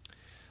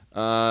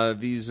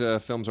 These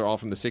films are all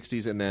from the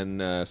 60s, and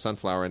then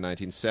Sunflower in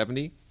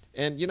 1970.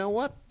 And you know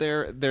what?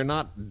 They're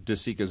not De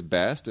Sica's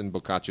best, and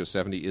Boccaccio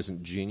 70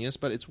 isn't genius,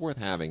 but it's worth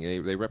having.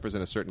 They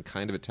represent a certain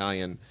kind of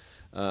Italian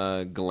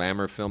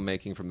glamour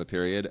filmmaking from the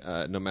period,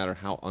 no matter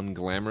how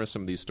unglamorous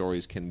some of these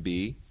stories can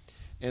be.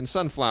 And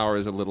Sunflower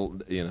is a little,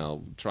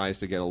 tries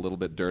to get a little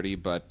bit dirty,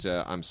 but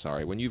I'm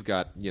sorry. When you've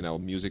got,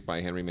 music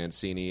by Henry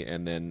Mancini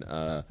and then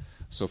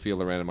Sophia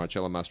Loren and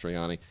Marcello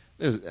Mastroianni,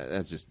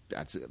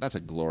 that's a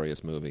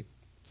glorious movie.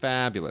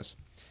 Fabulous.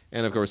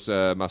 And, of course,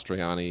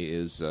 Mastroianni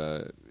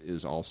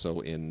is also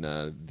in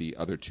the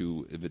other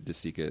 2 De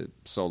Sica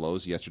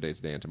solos, Yesterday,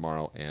 Today, and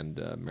Tomorrow, and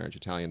Marriage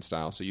Italian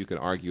Style. So you could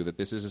argue that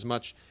this is as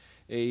much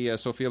a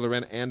Sophia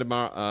Loren and a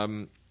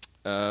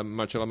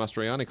Marcello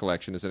Mastroianni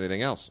collection as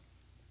anything else.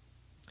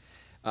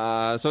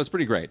 So it's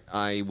pretty great.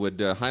 I would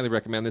highly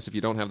recommend this if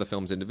you don't have the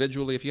films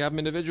individually. If you have them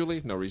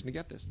individually, no reason to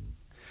get this.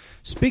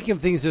 Speaking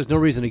of things there's no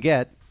reason to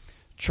get,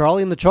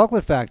 Charlie and the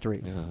Chocolate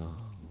Factory. Oh.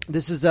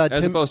 This is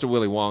as opposed to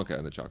Willy Wonka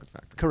and the Chocolate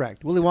Factory.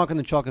 Correct. Willy Wonka and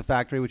the Chocolate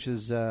Factory, which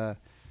is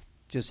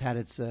just had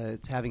it's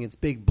having its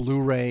big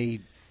Blu-ray,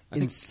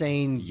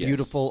 insane,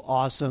 beautiful,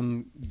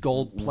 awesome,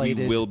 gold-plated.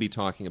 We will be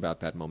talking about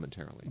that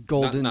momentarily.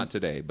 Not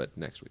today, but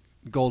next week.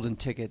 Golden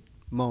ticket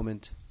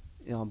moment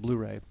on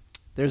Blu-ray.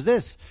 There's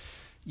this.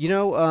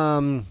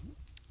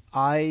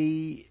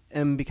 I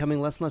am becoming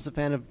less and less a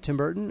fan of Tim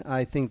Burton.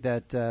 I think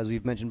that, as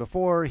we've mentioned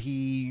before,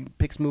 he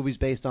picks movies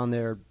based on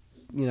their,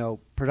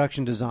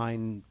 production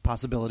design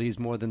possibilities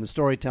more than the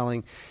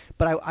storytelling.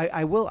 But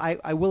I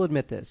will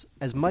admit this: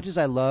 as much as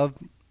I love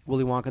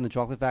Willy Wonka and the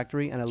Chocolate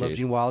Factory, and I love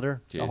Gene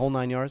Wilder, the whole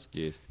 9 yards.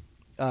 Yes.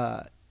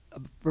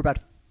 For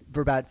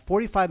about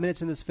 45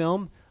 minutes in this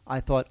film, I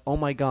thought, "Oh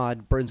my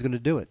God, Burton's going to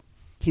do it.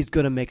 He's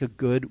going to make a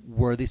good,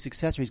 worthy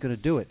successor. He's going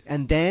to do it."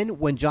 And then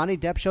when Johnny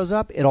Depp shows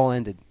up, it all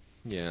ended.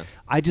 Yeah.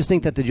 I just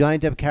think that the Johnny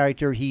Depp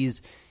character,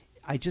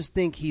 I just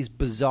think he's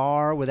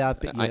bizarre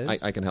without...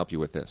 I can help you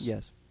with this.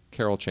 Yes.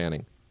 Carol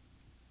Channing.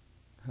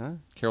 Huh?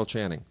 Carol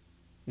Channing.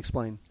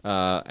 Explain.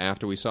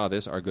 After we saw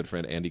this, our good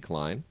friend Andy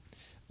Klein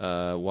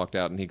walked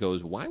out and he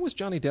goes, "Why was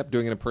Johnny Depp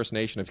doing an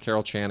impersonation of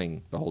Carol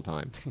Channing the whole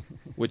time?"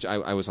 Which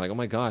I was like, oh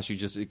my gosh, you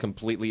just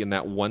completely in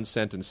that one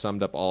sentence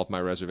summed up all of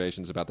my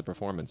reservations about the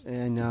performance.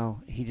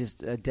 No,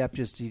 Depp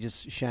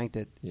just shanked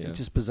it. Yeah. It's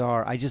just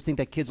bizarre. I just think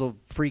that kids will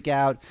freak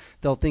out.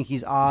 They'll think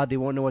he's odd. They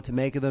won't know what to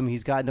make of him.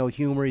 He's got no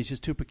humor. He's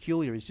just too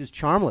peculiar. He's just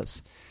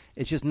charmless.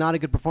 It's just not a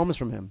good performance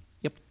from him.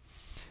 Yep.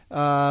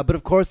 But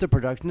of course, the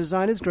production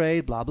design is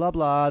great. Blah blah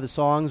blah. The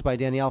songs by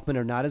Danny Elfman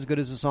are not as good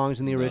as the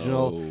songs in the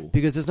original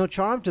because there's no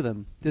charm to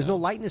them. There's no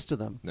lightness to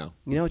them. No.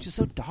 It's just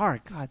so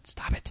dark. God,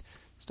 stop it.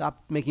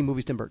 Stop making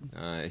movies, Tim Burton.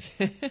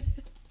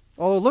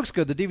 Although it looks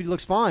good, the DVD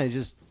looks fine. It's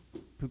just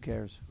who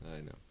cares?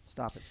 I know.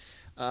 Stop it.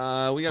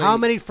 How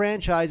many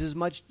franchises?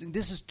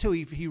 This is 2.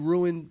 He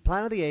ruined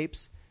Planet of the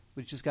Apes,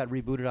 which just got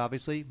rebooted,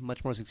 obviously,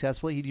 much more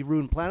successfully. He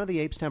ruined Planet of the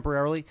Apes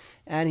temporarily,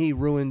 and he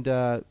ruined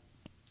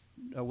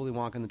Willy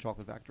Wonka and the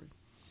Chocolate Factory.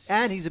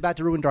 And he's about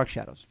to ruin Dark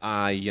Shadows.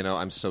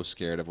 I'm so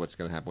scared of what's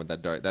going to happen with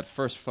that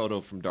first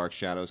photo from Dark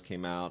Shadows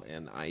came out,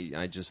 and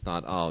I just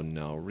thought, oh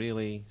no,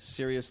 really?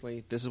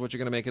 Seriously? This is what you're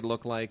going to make it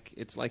look like?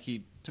 It's like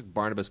he took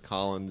Barnabas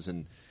Collins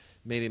and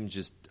made him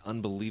just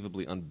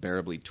unbelievably,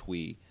 unbearably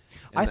twee.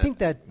 I think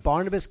that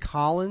Barnabas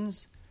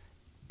Collins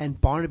and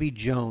Barnaby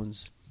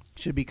Jones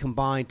should be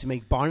combined to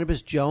make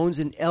Barnabas Jones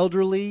an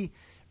elderly,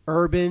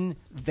 urban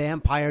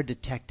vampire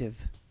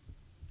detective.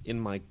 In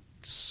my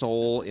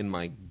soul, in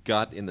my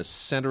gut, in the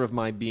center of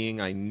my being,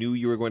 I knew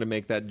you were going to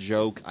make that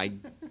joke. I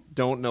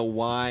don't know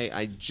why.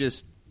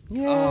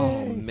 Yay.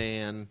 Oh,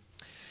 man.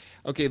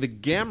 Okay, the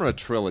Gamera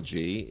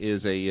trilogy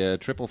is a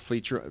triple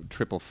feature.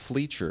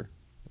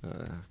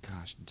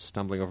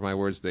 Stumbling over my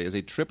words today. Is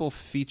a triple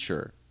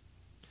feature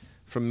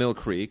from Mill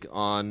Creek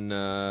on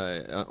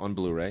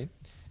Blu-ray.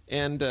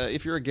 And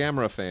if you're a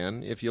Gamera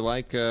fan, if you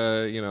like,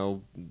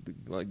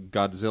 like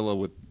Godzilla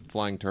with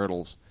flying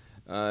turtles,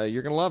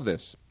 you're going to love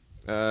this.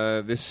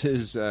 This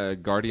is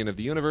Guardian of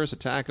the Universe,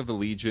 Attack of the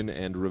Legion,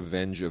 and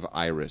Revenge of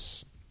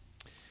Iris.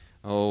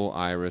 Oh,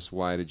 Iris,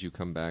 why did you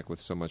come back with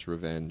so much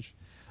revenge?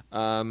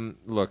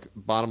 Look,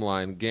 bottom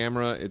line,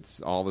 Gamera,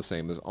 it's all the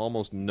same. There's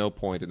almost no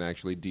point in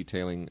actually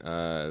detailing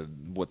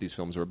what these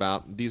films are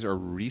about. These are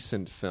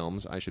recent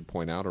films, I should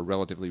point out, or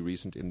relatively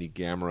recent in the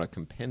Gamera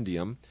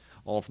Compendium,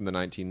 all from the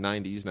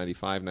 1990s,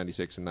 95,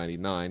 96, and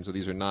 99. So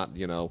these are not,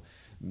 vintage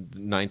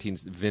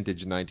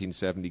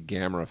 1970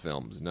 Gamera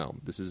films. No,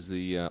 this is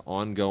the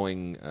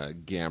ongoing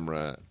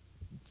Gamera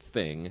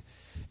thing.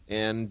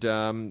 And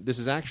this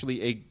is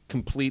actually a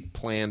complete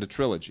planned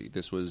trilogy.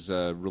 This was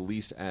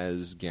released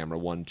as Gamera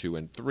 1, 2,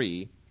 and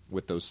 3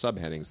 with those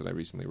subheadings that I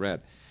recently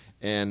read.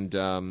 And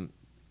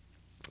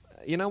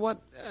you know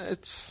what?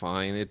 It's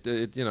fine.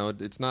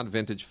 It's not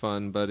vintage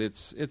fun, but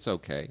it's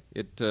okay.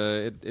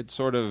 It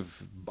sort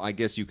of, I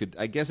guess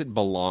it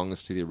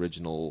belongs to the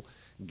original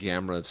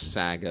Gamera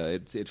saga.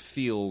 It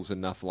feels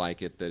enough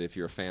like it that if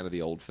you're a fan of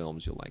the old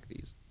films, you'll like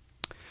these.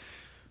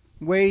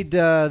 Wade,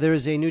 there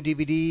is a new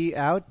DVD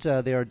out.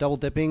 They are double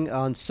dipping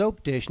on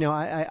Soap Dish. Now,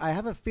 I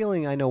have a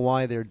feeling I know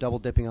why they're double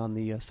dipping on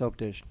the Soap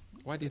Dish.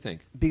 Why do you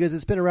think? Because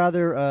it's been a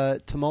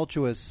rather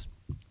tumultuous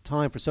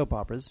time for soap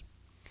operas.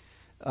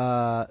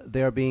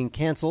 They are being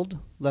canceled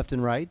left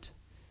and right.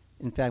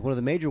 In fact, one of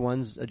the major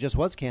ones just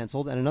was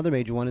canceled, and another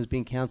major one is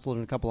being canceled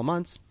in a couple of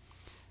months.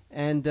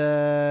 And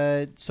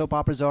soap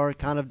operas are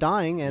kind of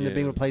dying, and they're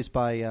being replaced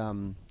by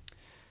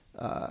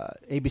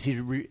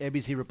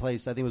ABC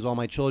replaced, I think it was All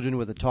My Children,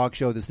 with a talk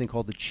show, this thing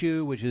called The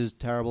Chew, which is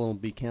terrible and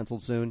will be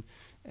canceled soon.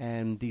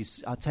 And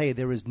these, I'll tell you,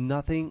 there is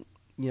nothing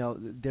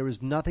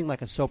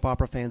like a soap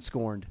opera fan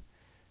scorned.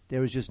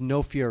 There is just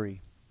no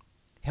fury.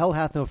 Hell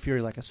hath no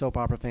fury like a soap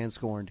opera fan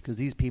scorned, because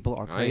these people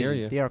are crazy. I hear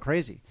you. They are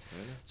crazy.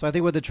 So I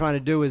think what they're trying to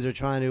do is they're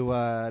trying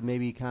to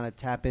maybe kind of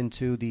tap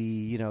into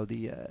the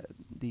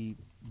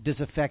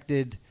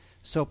disaffected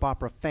soap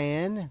opera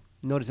fan.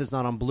 Notice it's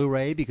not on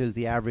Blu-ray, because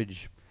the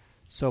average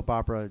soap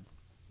opera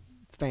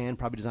fan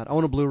probably does not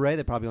own a Blu-ray.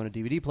 They probably own a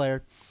DVD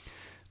player.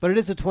 But it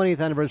is the 20th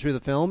anniversary of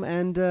the film,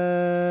 and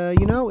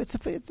it's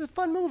a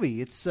fun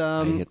movie. It's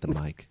I hit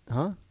the mic.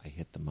 Huh? I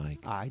hit the mic.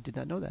 I did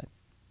not know that,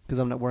 because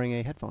I'm not wearing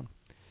a headphone.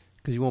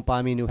 Because you won't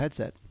buy me a new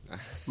headset.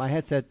 My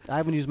headset, I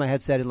haven't used my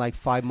headset in like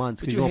 5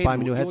 months because you won't buy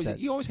me a new headset.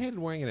 You always hated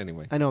wearing it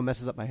anyway. I know, it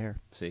messes up my hair.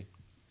 See?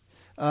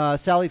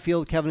 Sally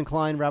Field, Kevin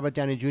Kline, Robert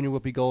Downey Jr.,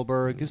 Whoopi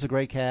Goldberg. This is a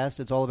great cast.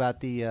 It's all about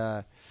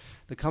the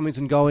comings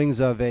and goings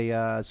of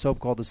a soap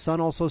called The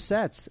Sun Also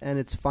Sets. And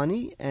it's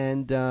funny,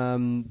 and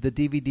the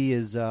DVD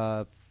is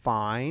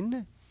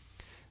fine.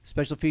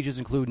 Special features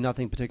include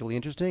nothing particularly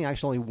interesting.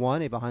 Actually, only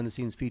one, a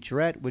behind-the-scenes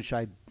featurette, which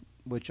I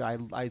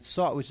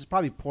saw, which is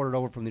probably ported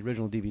over from the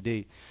original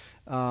DVD.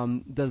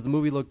 Does the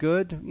movie look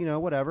good?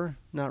 Whatever.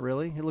 Not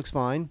really. It looks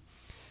fine.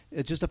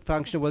 It's just a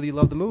function of whether you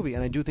love the movie,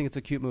 and I do think it's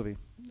a cute movie.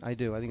 I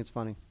do. I think it's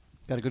funny.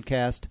 Got a good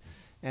cast,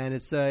 and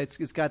it's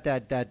got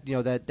that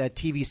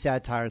TV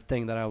satire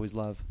thing that I always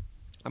love.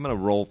 I'm going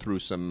to roll through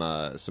some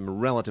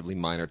relatively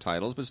minor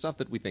titles, but stuff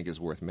that we think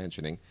is worth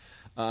mentioning.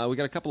 We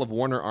got a couple of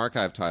Warner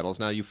Archive titles.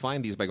 Now, you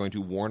find these by going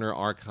to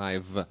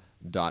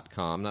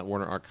WarnerArchive.com, not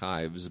Warner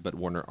Archives, but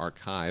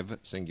WarnerArchive,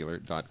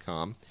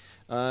 singular.com.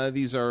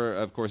 These are,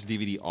 of course,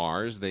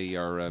 DVD-Rs. They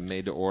are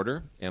made to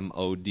order,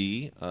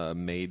 MOD,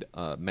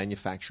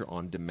 manufacture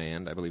on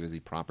demand, I believe is the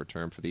proper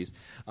term for these.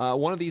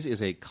 One of these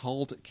is a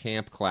cult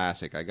camp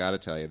classic. I got to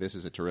tell you, this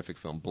is a terrific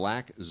film,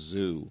 Black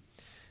Zoo.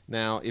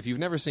 Now, if you've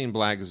never seen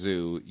Black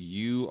Zoo,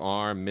 you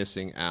are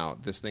missing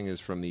out. This thing is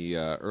from the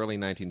early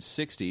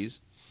 1960s,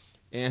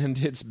 and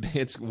it's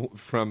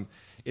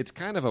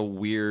kind of a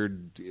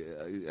weird,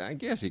 I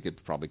guess you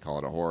could probably call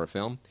it a horror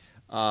film.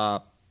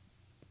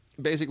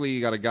 Basically,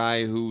 you got a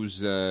guy who's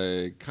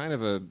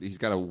he's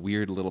got a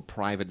weird little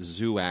private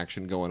zoo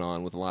action going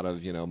on with a lot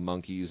of,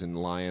 monkeys and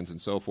lions and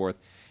so forth.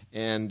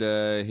 And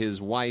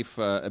his wife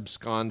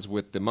absconds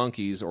with the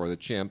monkeys or the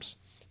chimps,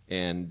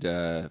 and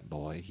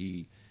boy,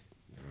 he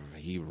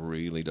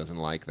really doesn't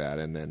like that.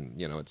 And then,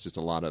 it's just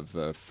a lot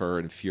of fur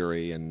and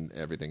fury, and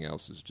everything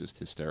else is just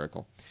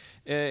hysterical.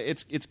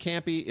 It's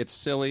campy, it's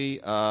silly,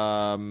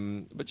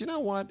 but you know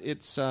what?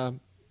 It's fine.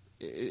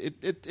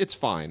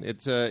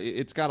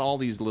 It's got all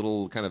these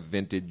little kind of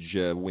vintage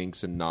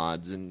winks and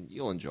nods, and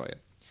you'll enjoy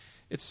it.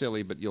 It's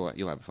silly, but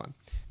you'll have fun.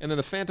 And then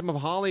The Phantom of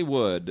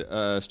Hollywood,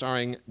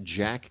 starring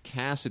Jack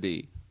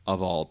Cassidy,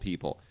 of all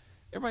people.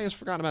 Everybody has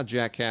forgotten about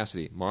Jack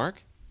Cassidy.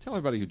 Mark, tell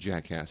everybody who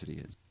Jack Cassidy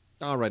is.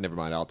 All right, never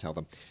mind. I'll tell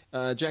them.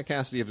 Jack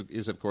Cassidy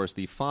is, of course,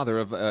 the father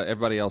of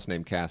everybody else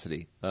named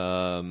Cassidy.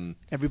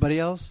 Everybody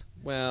else?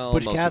 Well,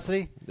 Butch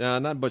Cassidy?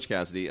 Not Butch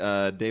Cassidy.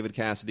 David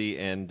Cassidy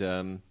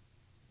and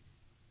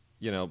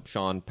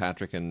Sean,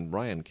 Patrick, and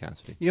Ryan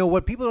Cassidy.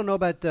 What people don't know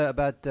about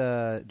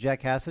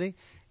Jack Cassidy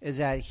is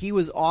that he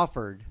was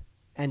offered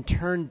and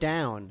turned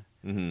down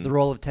the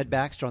role of Ted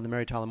Baxter on the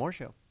Mary Tyler Moore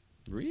Show.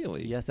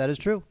 Really? Yes, that is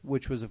true,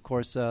 which was, of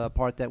course, a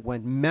part that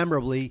went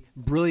memorably,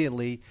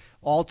 brilliantly,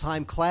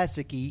 all-time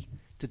classic-y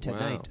to Ted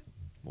Knight.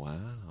 Wow.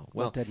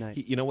 Well, Ted Knight.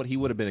 You know what? He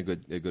would have been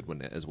a good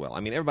one as well. I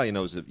mean, everybody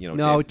knows that.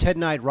 No, Ted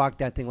Knight rocked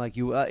that thing like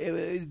you.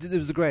 It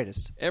was the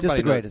greatest. Just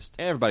the greatest.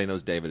 Everybody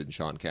knows David and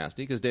Sean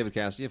Cassidy because David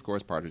Cassidy, of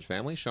course, Partridge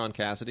Family. Sean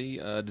Cassidy,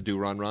 the Do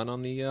Run Run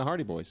on the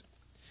Hardy Boys.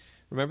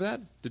 Remember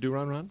that? The Do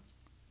Run Run.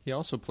 He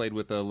also played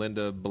with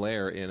Linda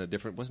Blair in a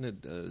different.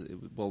 Wasn't it?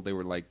 Well, they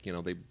were like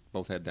they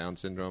both had Down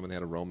syndrome and they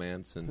had a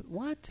romance. And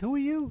what? Who are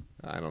you?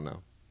 I don't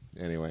know.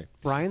 Anyway,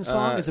 Brian's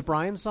song? Is it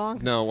Brian's song?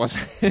 No, it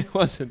wasn't. It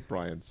wasn't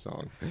Brian's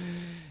song.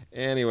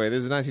 Anyway,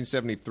 this is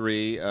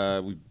 1973.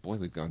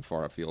 We've gone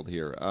far afield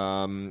here.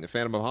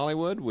 Phantom of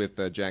Hollywood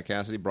with Jack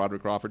Cassidy,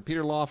 Broderick Crawford,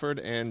 Peter Lawford,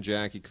 and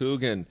Jackie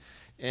Coogan.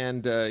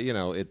 And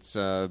it's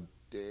the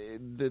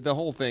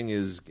whole thing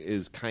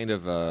is kind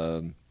of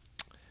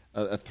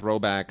a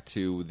throwback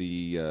to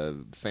the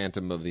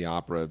Phantom of the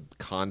Opera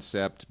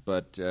concept,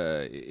 but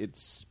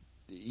it's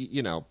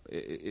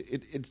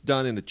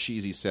done in a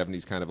cheesy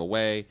 70s kind of a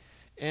way,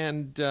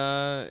 and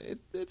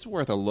it's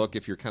worth a look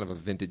if you're kind of a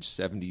vintage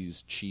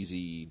 70s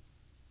cheesy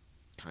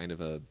kind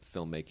of a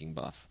filmmaking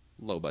buff,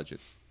 low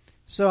budget.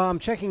 So I'm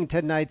checking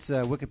Ted Knight's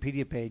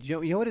Wikipedia page.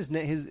 You know what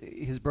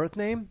his birth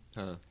name?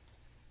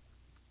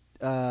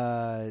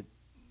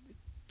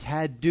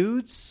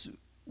 Tadeusz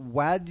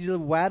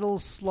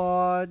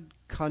Władysław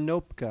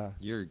Konopka.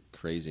 You're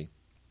crazy.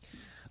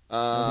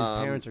 Well,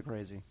 his parents are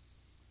crazy.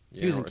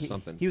 Yeah, or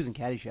something. He was in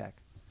Caddyshack.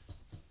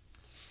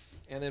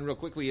 And then real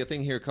quickly, a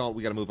thing here called,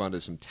 we got to move on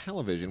to some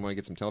television. Want to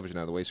get some television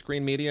out of the way.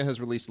 Screen Media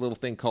has released a little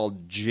thing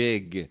called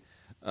Jig,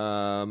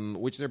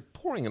 which they're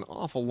pouring an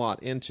awful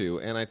lot into.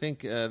 And I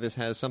think this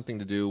has something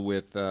to do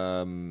with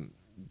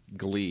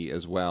Glee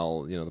as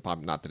well.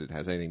 Not that it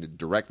has anything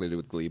directly to do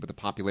with Glee, but the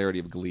popularity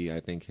of Glee, I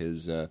think,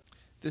 has...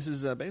 this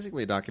is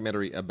basically a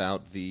documentary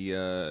about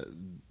the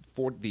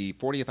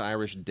 40th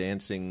Irish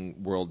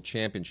Dancing World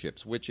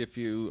Championships, which if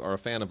you are a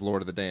fan of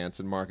Lord of the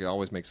Dance, and Mark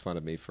always makes fun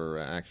of me for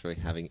actually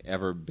having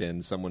ever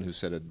been someone who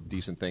said a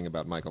decent thing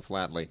about Michael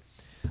Flatley,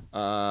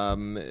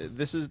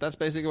 that's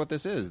basically what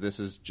this is. This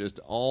is just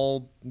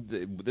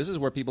this is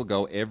where people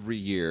go every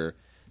year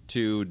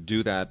to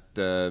do that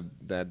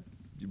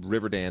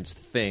river dance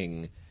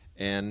thing.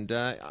 And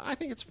I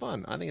think it's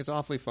fun. I think it's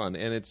awfully fun,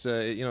 and it's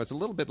it's a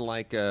little bit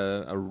like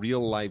a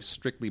real life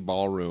Strictly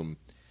Ballroom,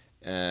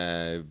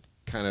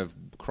 kind of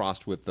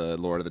crossed with the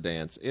Lord of the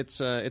Dance. It's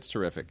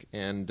terrific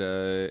and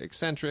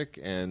eccentric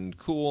and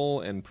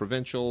cool and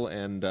provincial,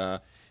 and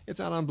it's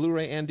out on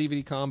Blu-ray and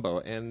DVD combo,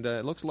 and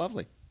it looks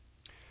lovely.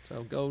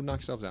 So go knock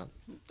yourselves out.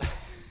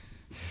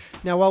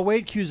 Now, while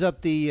Wade queues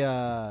up the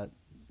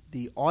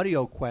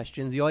audio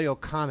questions, the audio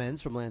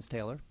comments from Lance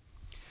Taylor,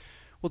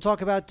 we'll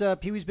talk about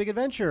Pee-wee's Big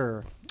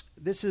Adventure.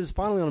 This is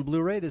finally on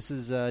Blu-ray. This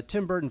is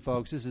Tim Burton,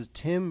 folks. This is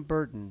Tim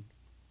Burton.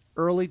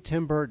 Early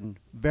Tim Burton.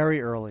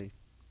 Very early.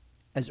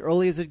 As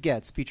early as it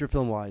gets, feature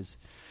film-wise.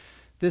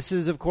 This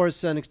is, of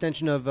course, an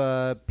extension of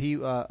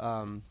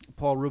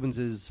Paul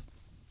Rubens'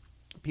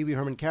 Pee Wee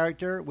Herman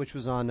character, which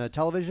was on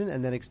television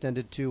and then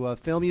extended to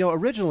film.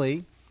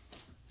 Originally,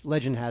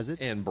 legend has it.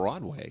 And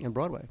Broadway.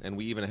 And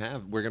we're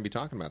going to be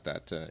talking about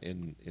that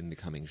in the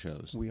coming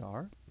shows. We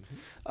are.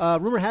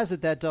 Mm-hmm. Rumor has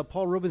it that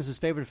Paul Rubens'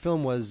 favorite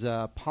film was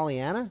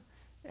Pollyanna,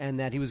 and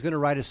that he was going to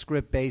write a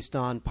script based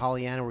on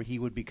Pollyanna where he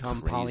would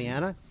become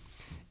Pollyanna.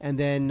 And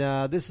then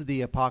this is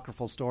the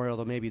apocryphal story,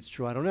 although maybe it's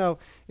true, I don't know,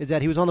 is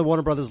that he was on the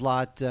Warner Brothers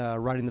lot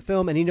writing the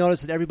film, and he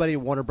noticed that everybody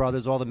at Warner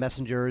Brothers, all the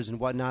messengers and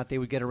whatnot, they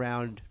would get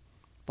around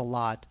the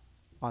lot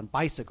on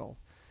bicycle.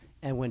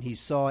 And when he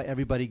saw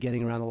everybody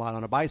getting around the lot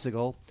on a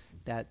bicycle,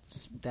 that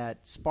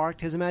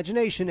sparked his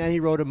imagination, and he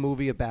wrote a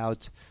movie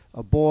about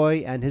a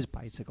boy and his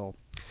bicycle.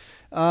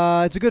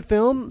 It's a good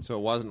film. So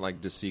it wasn't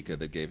like De Sica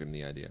that gave him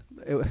the idea?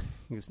 It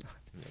was not.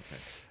 Okay.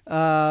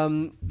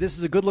 This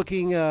is a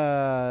good-looking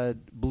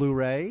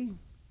Blu-ray,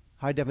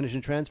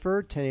 high-definition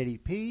transfer,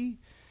 1080p.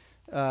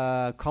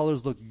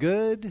 Colors look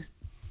good.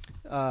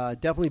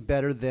 Definitely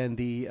better than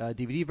the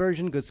DVD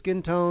version. Good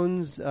skin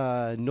tones.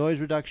 Noise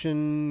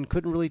reduction,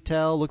 couldn't really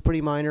tell. Looked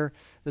pretty minor.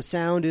 The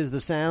sound is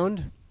the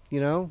sound.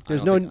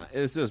 There's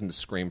this doesn't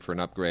scream for an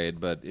upgrade,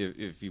 but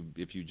if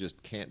you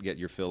just can't get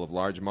your fill of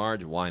large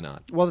Marge, why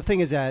not? Well, the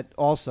thing is that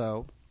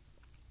also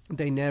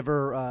they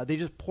never they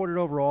just ported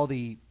over all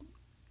the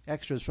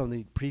extras from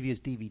the previous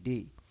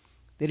DVD.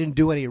 They didn't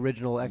do any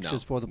original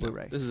extras for the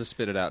Blu-ray. This is a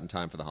spit it out in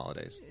time for the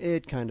holidays.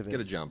 It kind of is.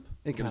 Get a jump.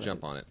 Get a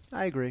jump on it.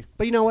 I agree.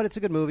 But you know what? It's a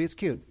good movie. It's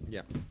cute.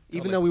 Yeah.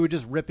 Even though we were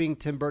just ripping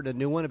Tim Burton a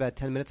new one about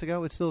 10 minutes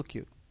ago, it's still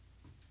cute.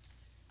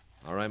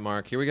 All right,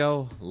 Mark. Here we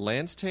go.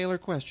 Lance Taylor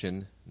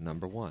question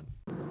number 1.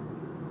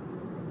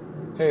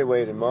 Hey,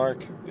 Wade and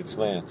Mark. It's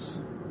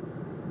Lance.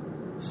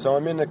 So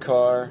I'm in the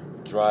car,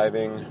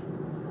 driving,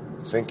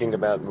 thinking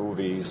about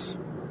movies.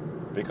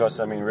 Because,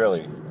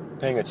 really,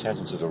 paying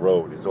attention to the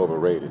road is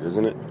overrated,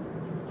 isn't it?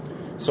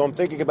 So I'm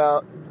thinking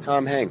about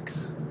Tom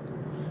Hanks.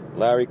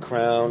 Larry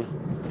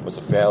Crown was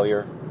a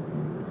failure.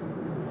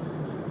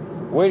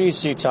 Where do you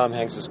see Tom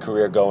Hanks'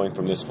 career going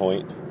from this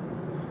point?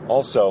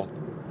 Also,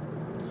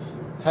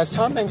 Has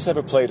Tom Hanks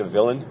ever played a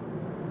villain?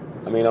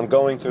 I mean, I'm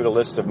going through the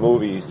list of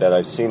movies that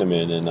I've seen him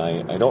in, and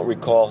I don't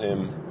recall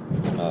him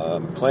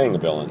playing a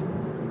villain.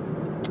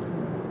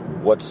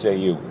 What say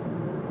you?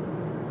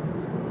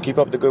 Keep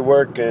up the good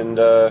work, and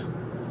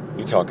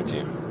be talking to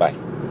you. Bye.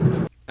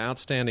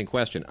 Outstanding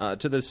question.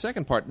 To the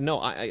second part,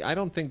 no, I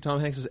don't think Tom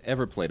Hanks has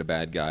ever played a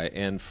bad guy,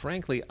 and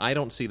frankly, I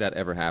don't see that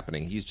ever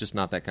happening. He's just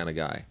not that kind of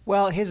guy.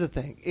 Well, here's the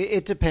thing.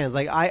 It depends.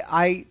 Like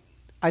I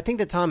think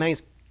that Tom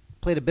Hanks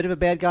played a bit of a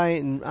bad guy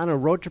in, I don't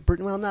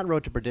know, not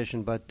Road to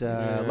Perdition, but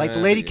like the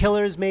Lady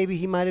Killers, maybe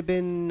he might have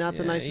been not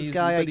the nicest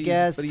guy, I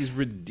guess. But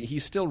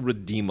he's still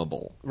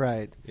redeemable.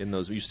 Right. In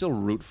those, you still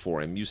root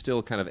for him. You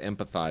still kind of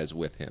empathize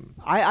with him.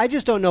 I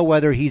just don't know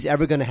whether he's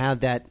ever going to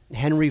have that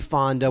Henry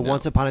Fonda,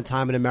 Once Upon a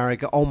Time in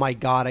America. Oh, my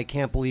God, I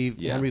can't believe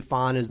Henry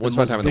Fonda is the most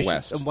Once Upon a Time in the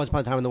West. Once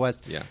Upon a Time in the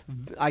West. Yeah.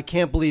 I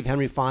can't believe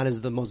Henry Fonda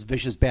is the most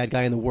vicious bad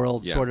guy in the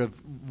world, sort of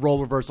role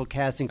reversal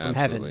casting from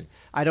heaven.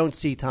 I don't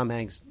see Tom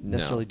Hanks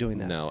necessarily doing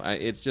that. No,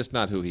 it's just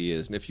not who he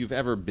is. And if you've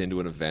ever been to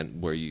an event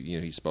where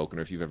he's spoken,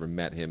 or if you've ever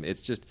met him, it's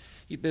just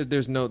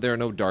there are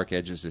no dark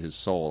edges to his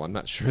soul. I'm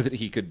not sure that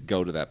he could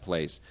go to that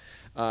place.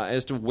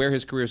 As to where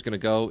his career is going to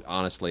go,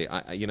 honestly,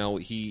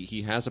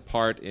 he has a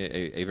part,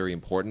 a very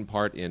important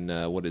part in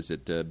what is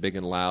it, Big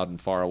and Loud and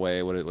Far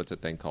Away? What's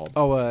that thing called?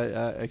 Oh,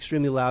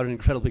 Extremely Loud and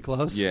Incredibly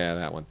Close. Yeah,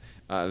 that one.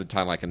 The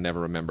title I can never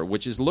remember,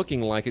 which is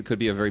looking like it could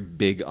be a very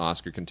big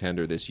Oscar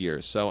contender this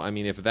year. So, I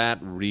mean, if that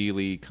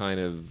really kind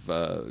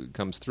of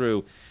comes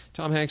through,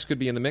 Tom Hanks could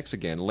be in the mix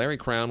again. Larry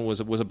Crowne was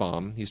a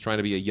bomb. He's trying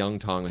to be a young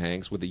Tom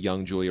Hanks with a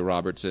young Julia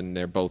Roberts, and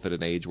they're both at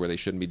an age where they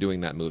shouldn't be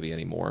doing that movie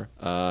anymore.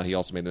 He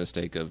also made the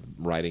mistake of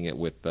writing it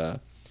with Nia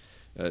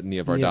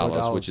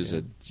Vardalos, which is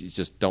you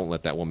just don't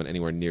let that woman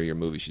anywhere near your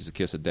movie. She's a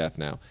kiss of death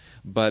now.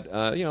 But,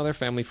 they're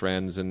family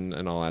friends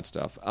and all that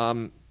stuff.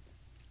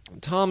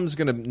 Tom's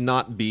going to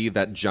not be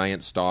that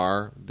giant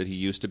star that he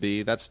used to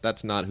be.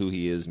 That's not who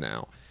he is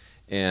now.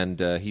 And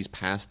he's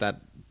past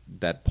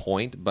that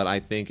point, but I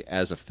think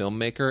as a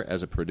filmmaker,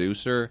 as a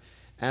producer,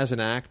 as an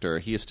actor,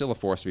 he is still a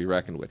force to be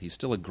reckoned with. He's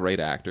still a great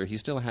actor. He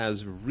still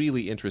has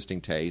really interesting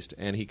taste,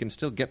 and he can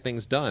still get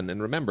things done.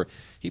 And remember,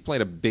 he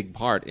played a big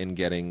part in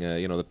getting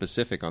the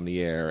Pacific on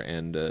the air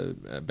and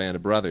Band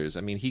of Brothers.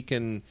 I mean, he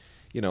can...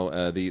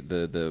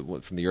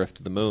 the From the Earth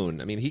to the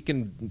Moon. I mean, he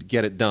can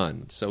get it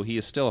done. So he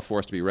is still a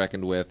force to be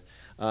reckoned with.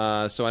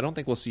 So I don't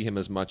think we'll see him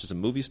as much as a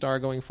movie star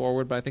going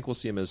forward, but I think we'll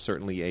see him as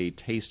certainly a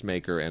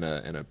tastemaker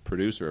and a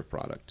producer of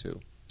product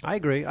too. I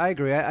agree.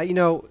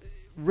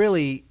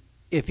 Really,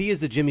 if he is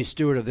the Jimmy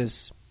Stewart of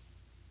this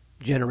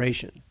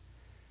generation,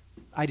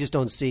 I just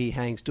don't see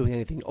Hanks doing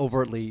anything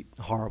overtly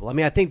horrible. I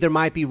mean, I think there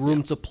might be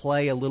room to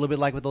play a little bit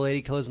like with the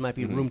Lady Killers. There might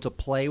be room to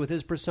play with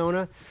his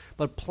persona,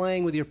 but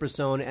playing with your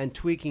persona and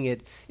tweaking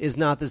it is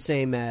not the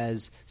same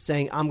as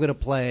saying, I'm going to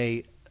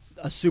play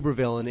a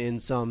supervillain in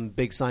some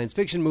big science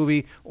fiction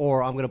movie,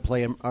 or I'm going to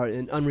play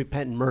an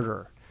unrepentant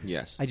murderer.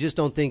 Yes. I just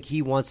don't think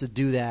he wants to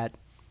do that.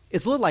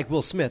 It's a little like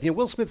Will Smith.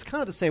 Will Smith's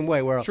kind of the same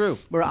way. Where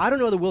I don't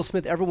know that Will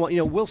Smith ever want.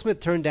 Will Smith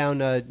turned down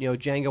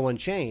Django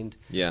Unchained.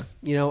 Yeah.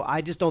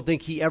 I just don't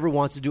think he ever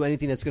wants to do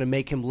anything that's going to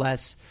make him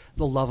less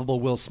the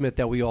lovable Will Smith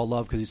that we all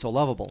love because he's so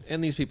lovable.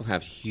 And these people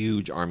have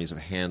huge armies of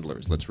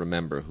handlers, let's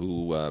remember,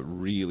 who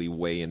really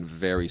weigh in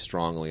very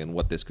strongly on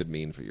what this could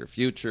mean for your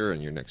future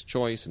and your next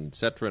choice, and et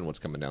cetera, and what's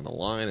coming down the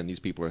line. And these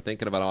people are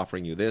thinking about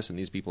offering you this, and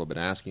these people have been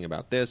asking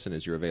about this, and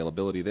is your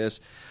availability this?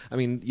 I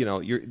mean,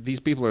 these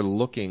people are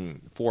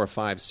looking 4 or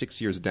 5,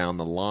 6 years down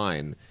the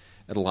line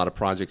at a lot of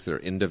projects that are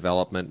in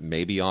development,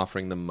 maybe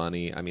offering them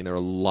money. I mean, there are a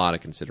lot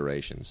of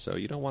considerations, so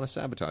you don't want to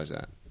sabotage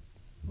that.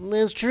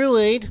 That's true,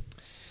 Wade.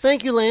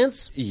 Thank you,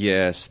 Lance.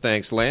 Yes,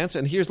 thanks, Lance.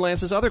 And here's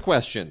Lance's other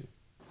question.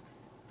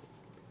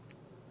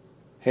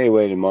 Hey,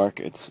 Wade and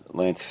Mark. It's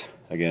Lance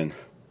again.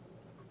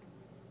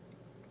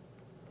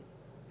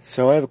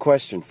 So I have a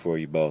question for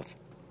you both.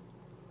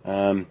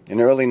 In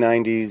the early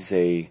 90s,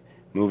 a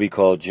movie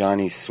called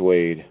Johnny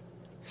Suede,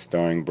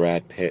 starring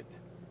Brad Pitt,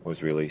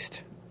 was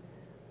released.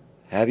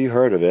 Have you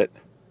heard of it?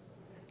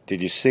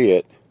 Did you see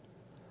it?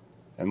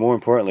 And more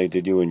importantly,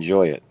 did you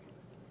enjoy it?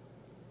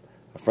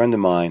 A friend of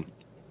mine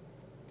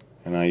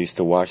and I used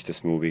to watch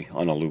this movie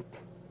on a loop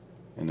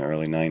in the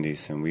early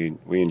 90s, and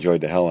we enjoyed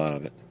the hell out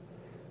of it.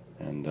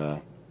 And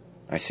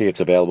I see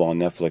it's available on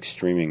Netflix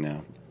streaming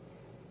now.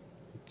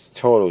 It's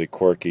totally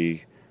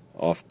quirky,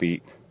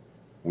 offbeat,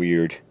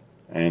 weird,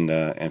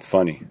 and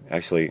funny.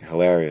 Actually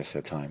hilarious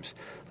at times.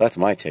 That's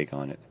my take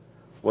on it.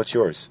 What's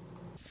yours?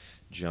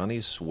 Johnny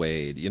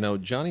Suede.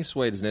 Johnny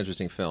Suede is an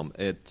interesting film.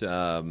 That's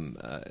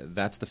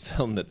the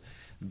film that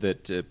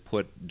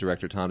put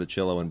director Tom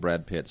DiCillo and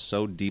Brad Pitt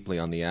so deeply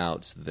on the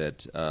outs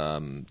that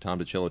Tom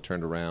DiCillo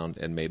turned around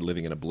and made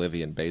Living in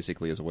Oblivion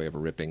basically as a way of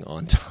ripping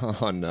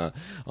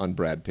on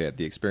Brad Pitt.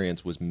 The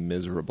experience was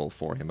miserable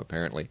for him,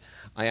 apparently.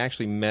 I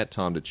actually met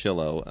Tom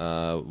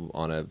DiCillo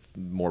on a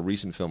more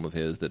recent film of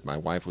his that my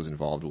wife was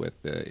involved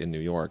with in New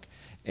York,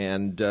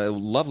 And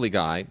lovely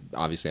guy.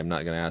 Obviously, I'm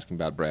not going to ask him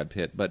about Brad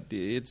Pitt, but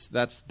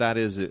that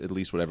is at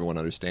least what everyone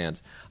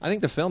understands. I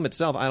think the film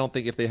itself, I don't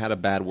think if they had a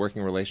bad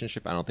working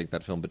relationship, I don't think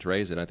that film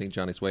betrays it. I think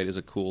Johnny Suede is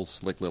a cool,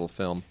 slick little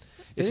film.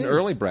 It's an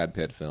early Brad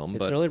Pitt film.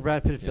 It's an early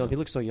Brad Pitt film. He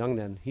looks so young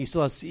then. He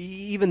still has,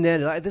 even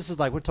then, this is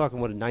like, we're talking,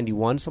 what,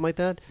 91, something like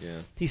that? Yeah.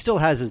 He still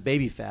has his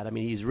baby fat. I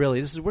mean,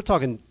 we're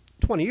talking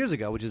 20 years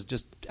ago, which is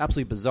just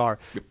absolutely bizarre.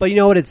 But you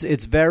know what?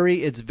 It's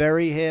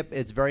very hip.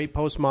 It's very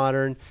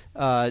postmodern.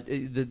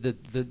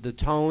 The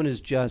tone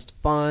is just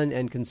fun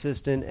and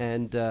consistent.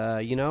 And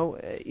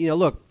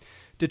look,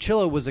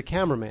 DiCillo was a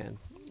cameraman,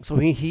 so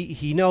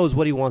he knows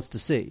what he wants to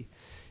see.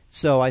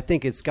 So I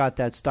think it's got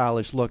that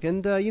stylish look,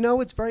 and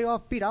it's very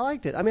offbeat. I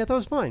liked it. I mean, I thought it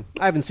was fine.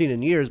 I haven't seen it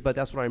in years, but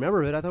that's what I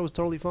remember of it. I thought it was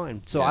totally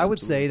fine. So I would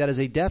say that is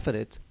a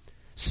definite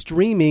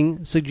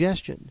streaming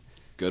suggestion.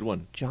 Good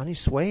one. Johnny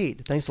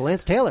Suede. Thanks to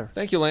Lance Taylor.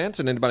 Thank you, Lance.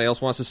 And anybody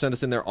else wants to send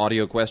us in their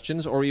audio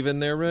questions or even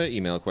their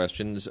email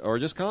questions or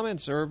just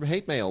comments or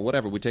hate mail,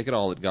 whatever. We take it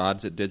all at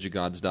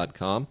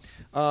gods@digigods.com.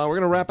 We're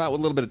going to wrap out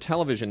with a little bit of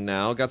television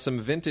now. Got some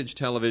vintage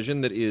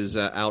television that is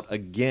out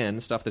again,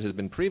 stuff that has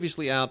been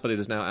previously out, but it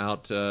is now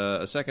out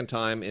a second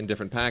time in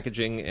different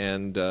packaging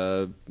and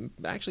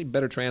actually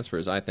better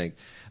transfers, I think.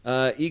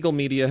 Eagle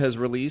Media has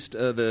released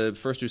the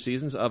first 2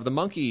 seasons of The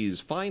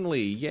Monkees.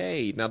 Finally,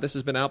 yay. Now, this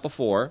has been out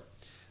before.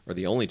 Or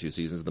the only 2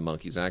 seasons of The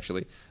Monkees,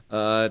 actually.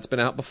 It's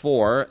been out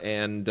before,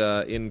 and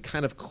in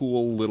kind of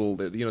cool little...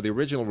 the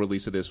original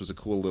release of this was a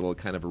cool little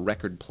kind of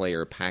record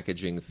player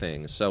packaging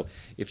thing. So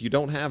if you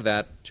don't have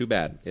that, too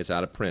bad. It's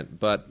out of print.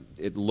 But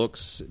it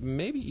looks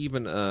maybe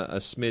even a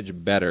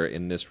smidge better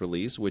in this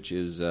release, which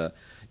is a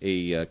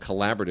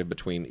collaborative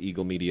between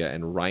Eagle Media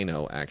and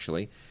Rhino,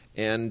 actually.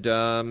 And,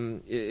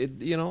 good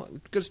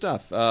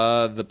stuff.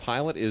 The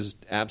pilot is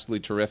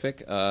absolutely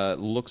terrific.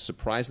 Looks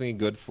surprisingly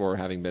good for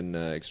having been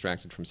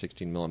extracted from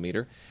 16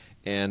 millimeter.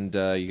 And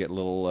you get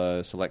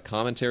little select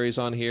commentaries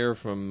on here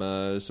from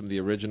some of the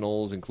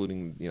originals,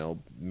 including,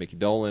 Mickey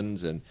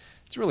Dolenz. And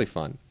it's really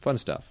fun. Fun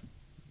stuff.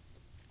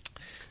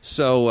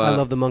 So I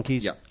love the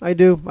Monkees. Yeah. I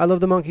do. I love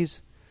the Monkees.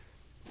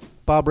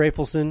 Bob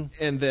Rafelson.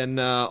 And then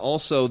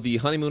also the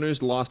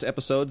Honeymooners lost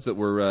episodes that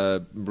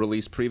were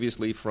released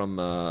previously from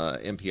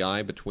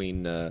MPI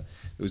between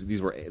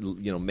these were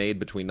made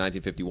between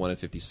 1951 and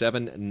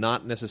 57,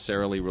 not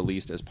necessarily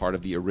released as part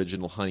of the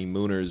original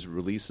Honeymooners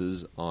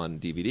releases on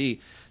DVD.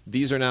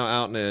 These are now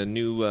out in a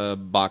new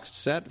boxed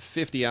set,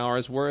 50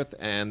 hours worth,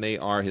 and they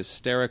are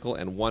hysterical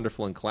and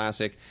wonderful and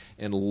classic,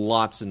 and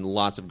lots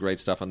of great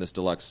stuff on this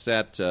deluxe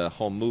set,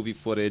 home movie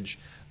footage,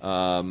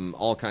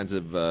 all kinds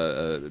of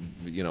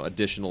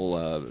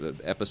additional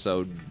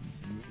episode.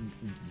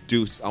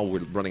 We're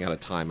running out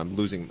of time. I'm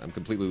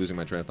completely losing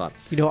my train of thought.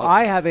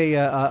 I have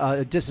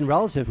a distant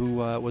relative who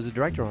was a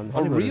director on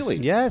Honeymooners. Oh, really?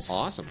 Yes.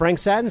 Awesome. Frank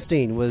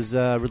Satinstein was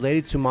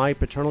related to my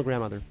paternal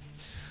grandmother.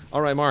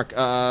 All right, Mark.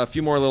 A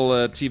few more little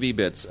TV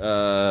bits.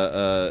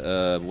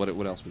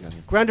 What else we got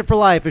here? Grounded for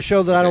Life, a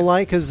show that I don't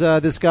like because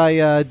this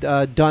guy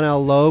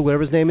Donnell Logue,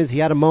 whatever his name is, he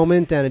had a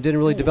moment and it didn't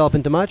really develop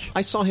into much.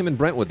 I saw him in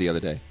Brentwood the other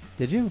day.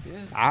 Did you? Yeah.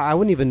 I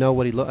wouldn't even know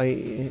what he looked.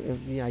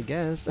 I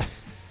guess.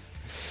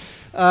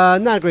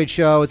 Not a great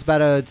show. It's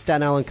about a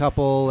Staten Island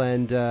couple,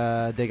 and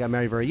they got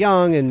married very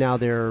young, and now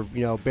they're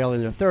barely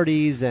in their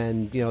 30s,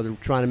 and they're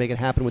trying to make it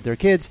happen with their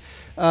kids.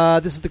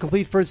 This is the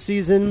complete first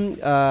season.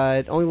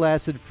 It only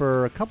lasted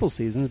for a couple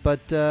seasons, but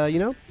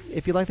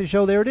if you like the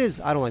show, there it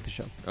is. I don't like the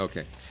show.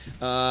 Okay,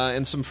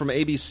 and some from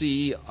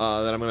ABC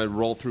that I'm going to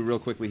roll through real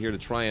quickly here to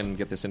try and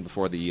get this in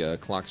before the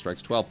clock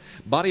strikes 12.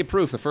 Body of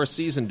Proof, the first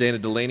season. Dana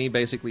Delaney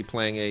basically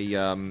playing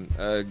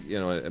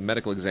a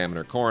medical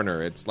examiner,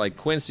 coroner. It's like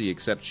Quincy,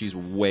 except she's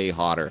way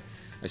hotter.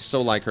 I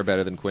so like her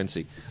better than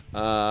Quincy.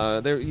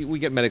 We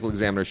get medical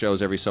examiner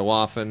shows every so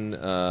often,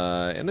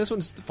 and this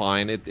one's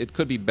fine. It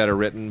could be better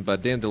written,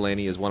 but Dana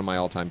Delaney is one of my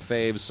all-time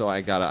faves, so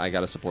I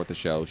gotta support the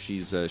show.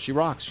 She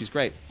rocks. She's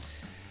great.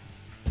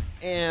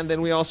 And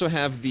then we also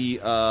have the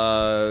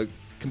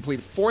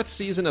complete 4th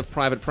season of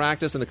Private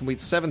Practice and the complete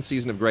 7th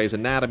season of Grey's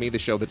Anatomy, the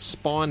show that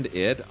spawned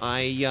it.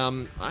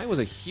 I was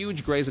a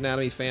huge Grey's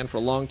Anatomy fan for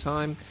a long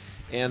time,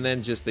 and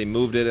then they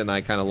moved it, and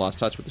I kind of lost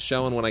touch with the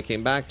show. And when I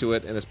came back to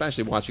it, and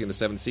especially watching in the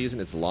 7th season,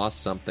 it's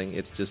lost something.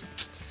 It's just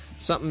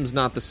something's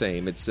not the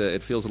same.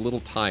 It feels a little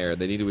tired.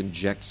 They need to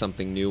inject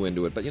something new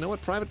into it. But you know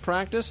what? Private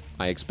Practice,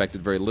 I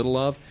expected very little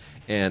of.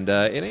 And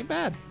it ain't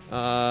bad.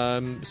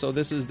 So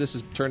this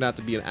has turned out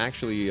to be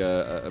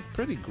a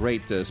pretty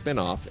great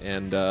spinoff,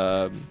 and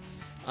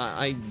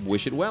I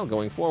wish it well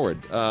going forward.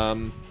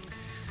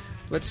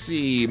 Let's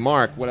see,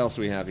 Mark. What else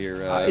do we have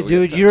here?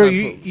 Dude, you're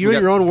in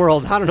your own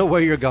world. I don't know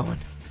where you're going.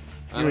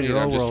 I don't either.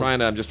 I'm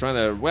just trying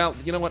to. Well,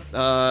 you know what?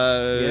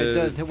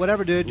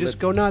 Whatever, dude. Just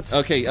go nuts.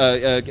 Okay.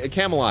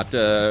 Camelot,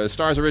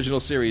 Starz original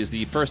series,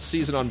 the first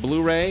season on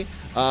Blu-ray.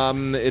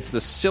 It's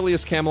the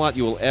silliest Camelot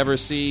you will ever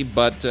see,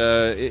 but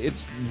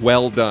it's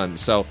well done.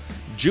 So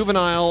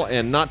juvenile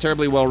and not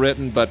terribly well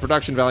written, but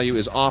production value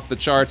is off the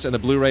charts, and the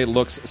Blu-ray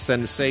looks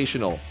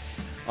sensational.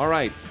 All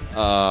right.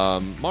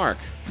 Mark.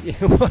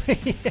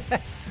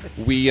 Yes.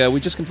 We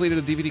just completed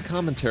a DVD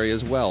commentary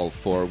as well,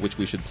 for which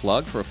we should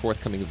plug for a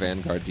forthcoming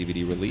Vanguard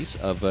DVD release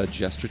of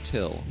Jester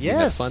Till. Yes.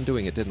 We had fun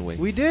doing it, didn't we?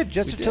 We did.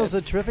 Jester Till's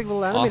a terrific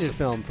little animated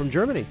film from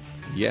Germany.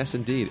 Yes,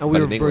 indeed. And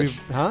but in English.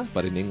 Huh?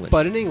 But in English.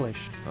 But in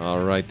English.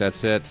 All right,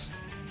 that's it.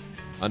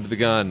 Under the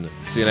gun.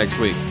 See you next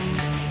week.